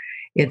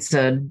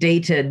a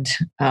dated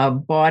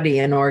body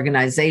and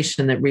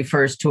organization that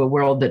refers to a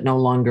world that no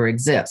longer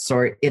exists,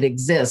 or it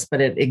exists,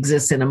 but it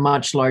exists in a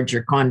much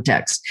larger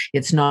context.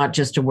 It's not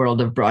just a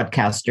world of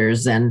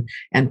broadcasters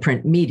and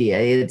print media.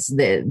 It's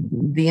the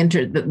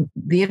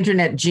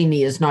internet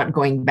genie is not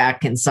going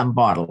back in some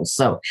bottle.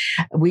 So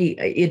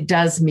it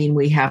does mean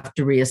we have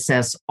to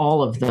reassess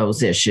all of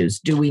those issues.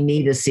 Do we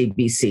need a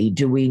CBC?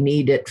 Do we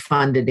need it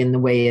funded in the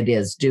way it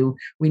is? Do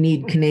we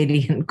need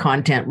Canadian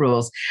content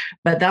rules?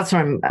 But that's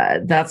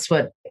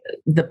what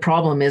the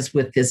problem is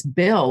with this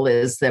bill,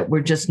 is that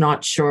we're just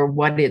not sure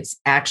what it's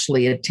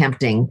actually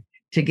attempting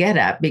to get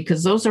at,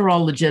 because those are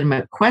all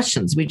legitimate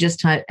questions. We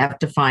just have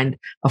to find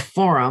a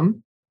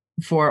forum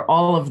for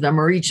all of them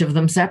or each of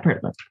them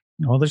separately.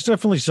 Well, there's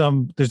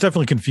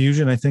definitely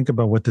confusion, I think,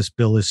 about what this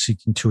bill is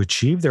seeking to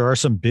achieve. There are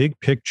some big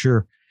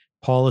picture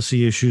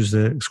policy issues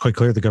that it's quite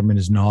clear the government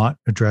is not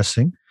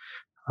addressing.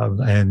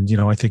 And,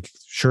 I think,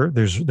 sure,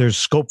 there's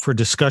scope for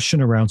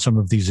discussion around some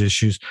of these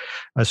issues.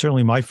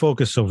 Certainly my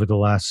focus over the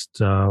last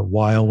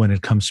while when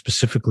it comes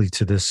specifically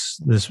to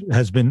these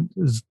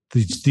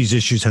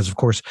issues has, of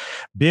course,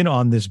 been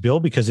on this bill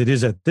because it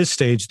is at this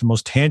stage the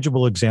most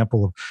tangible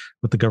example of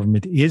what the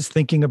government is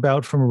thinking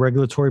about from a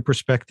regulatory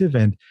perspective.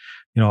 And,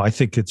 I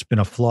think it's been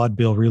a flawed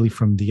bill really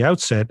from the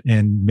outset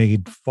and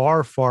made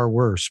far, far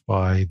worse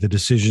by the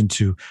decision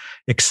to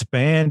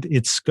expand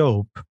its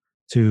scope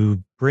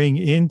to bring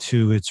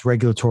into its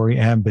regulatory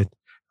ambit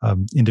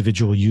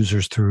individual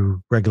users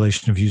through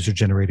regulation of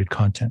user-generated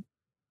content.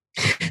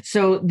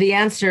 So the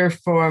answer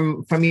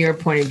from your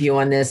point of view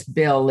on this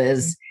bill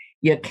is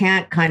you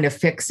can't kind of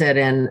fix it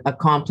and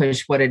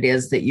accomplish what it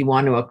is that you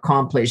want to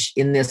accomplish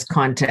in this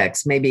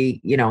context.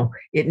 Maybe,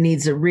 it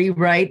needs a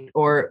rewrite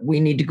or we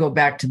need to go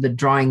back to the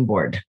drawing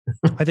board.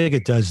 I think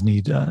it does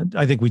need,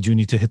 I think we do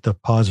need to hit the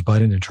pause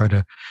button and try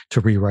to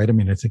rewrite. I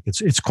mean, I think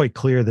it's quite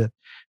clear that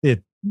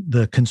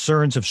the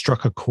concerns have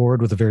struck a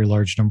chord with a very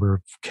large number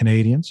of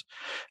Canadians.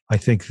 I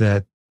think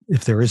that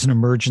if there is an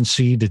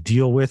emergency to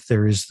deal with,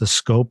 there is the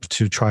scope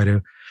to try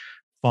to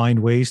find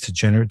ways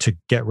to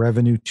get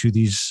revenue to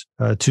these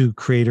to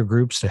creator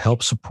groups to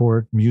help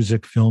support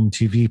music, film,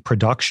 TV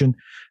production.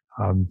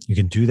 You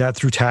can do that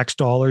through tax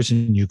dollars,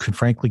 and you can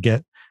frankly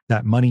get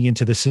that money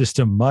into the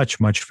system much,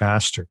 much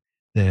faster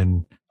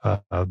than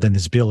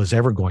this bill is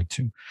ever going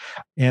to.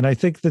 And I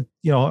think that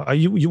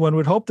one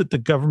would hope that the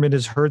government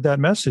has heard that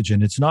message,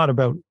 and it's not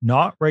about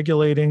not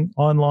regulating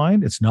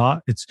online.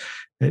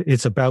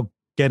 It's about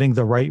getting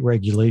the right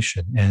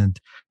regulation. And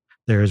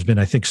there has been,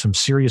 I think, some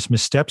serious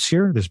missteps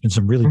here. There's been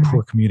some really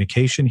poor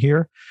communication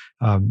here.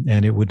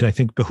 And it would, I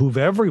think, behoove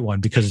everyone,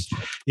 because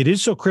it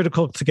is so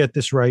critical to get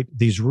this right.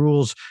 These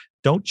rules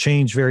don't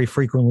change very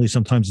frequently.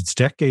 Sometimes it's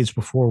decades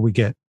before we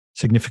get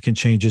significant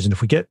changes. And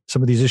if we get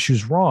some of these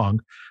issues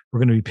wrong, we're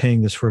going to be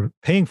paying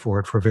for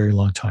it for a very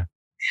long time.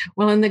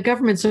 Well, and the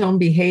government's own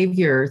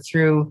behavior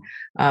through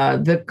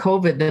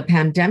the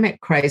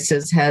pandemic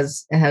crisis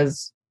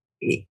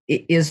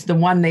is the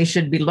one they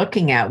should be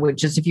looking at,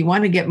 which is if you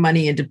want to get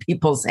money into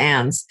people's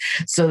hands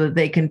so that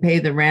they can pay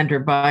the rent or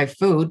buy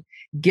food,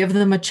 give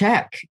them a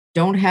check.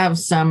 Don't have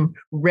some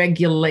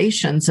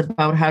regulations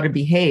about how to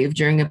behave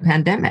during a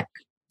pandemic.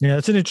 Yeah,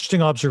 it's an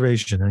interesting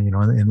observation.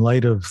 And, in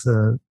light of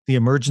the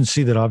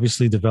emergency that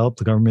obviously developed,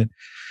 the government,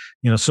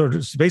 sort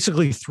of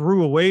basically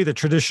threw away the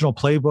traditional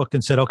playbook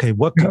and said, okay,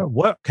 what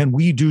can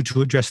we do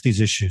to address these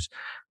issues?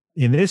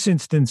 In this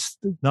instance,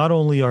 not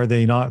only are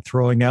they not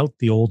throwing out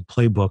the old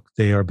playbook,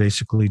 they are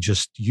basically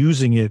just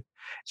using it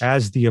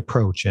as the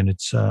approach. And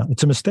it's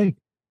a mistake.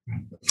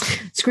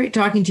 It's great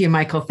talking to you,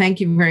 Michael.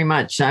 Thank you very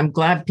much. I'm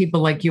glad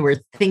people like you are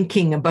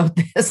thinking about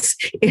this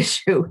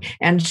issue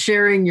and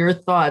sharing your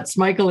thoughts.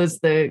 Michael is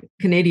the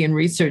Canadian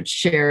Research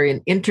Chair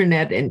in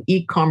Internet and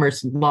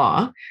E-commerce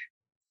Law,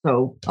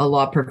 so a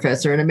law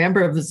professor and a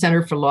member of the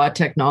Center for Law,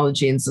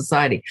 Technology and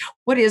Society.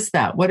 What is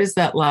that? What is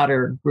that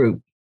latter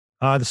group?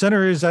 The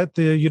center is at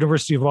the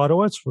University of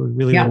Ottawa. It's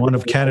really one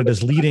of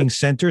Canada's leading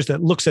centers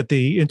that looks at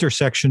the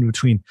intersection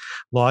between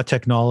law,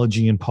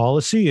 technology, and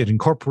policy. It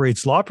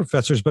incorporates law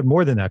professors, but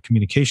more than that,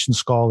 communication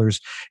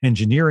scholars,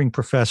 engineering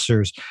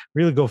professors,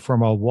 really go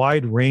from a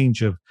wide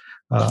range of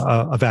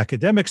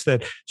academics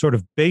that sort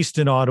of based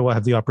in Ottawa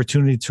have the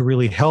opportunity to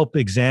really help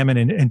examine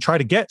and try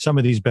to get some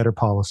of these better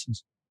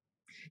policies.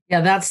 Yeah,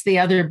 that's the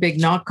other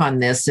big knock on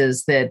this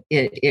is that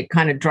it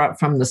kind of dropped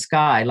from the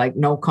sky, like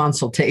no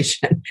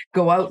consultation.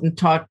 Go out and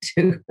talk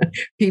to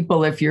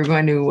people if you're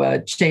going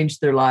to change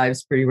their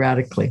lives pretty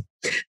radically.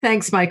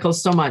 Thanks, Michael,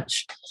 so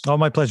much. Oh,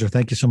 my pleasure.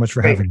 Thank you so much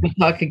for having me.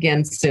 We'll talk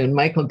again soon.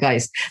 Michael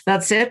Geist.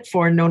 That's it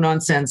for No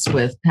Nonsense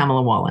with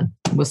Pamela Wallin.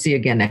 We'll see you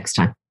again next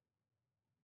time.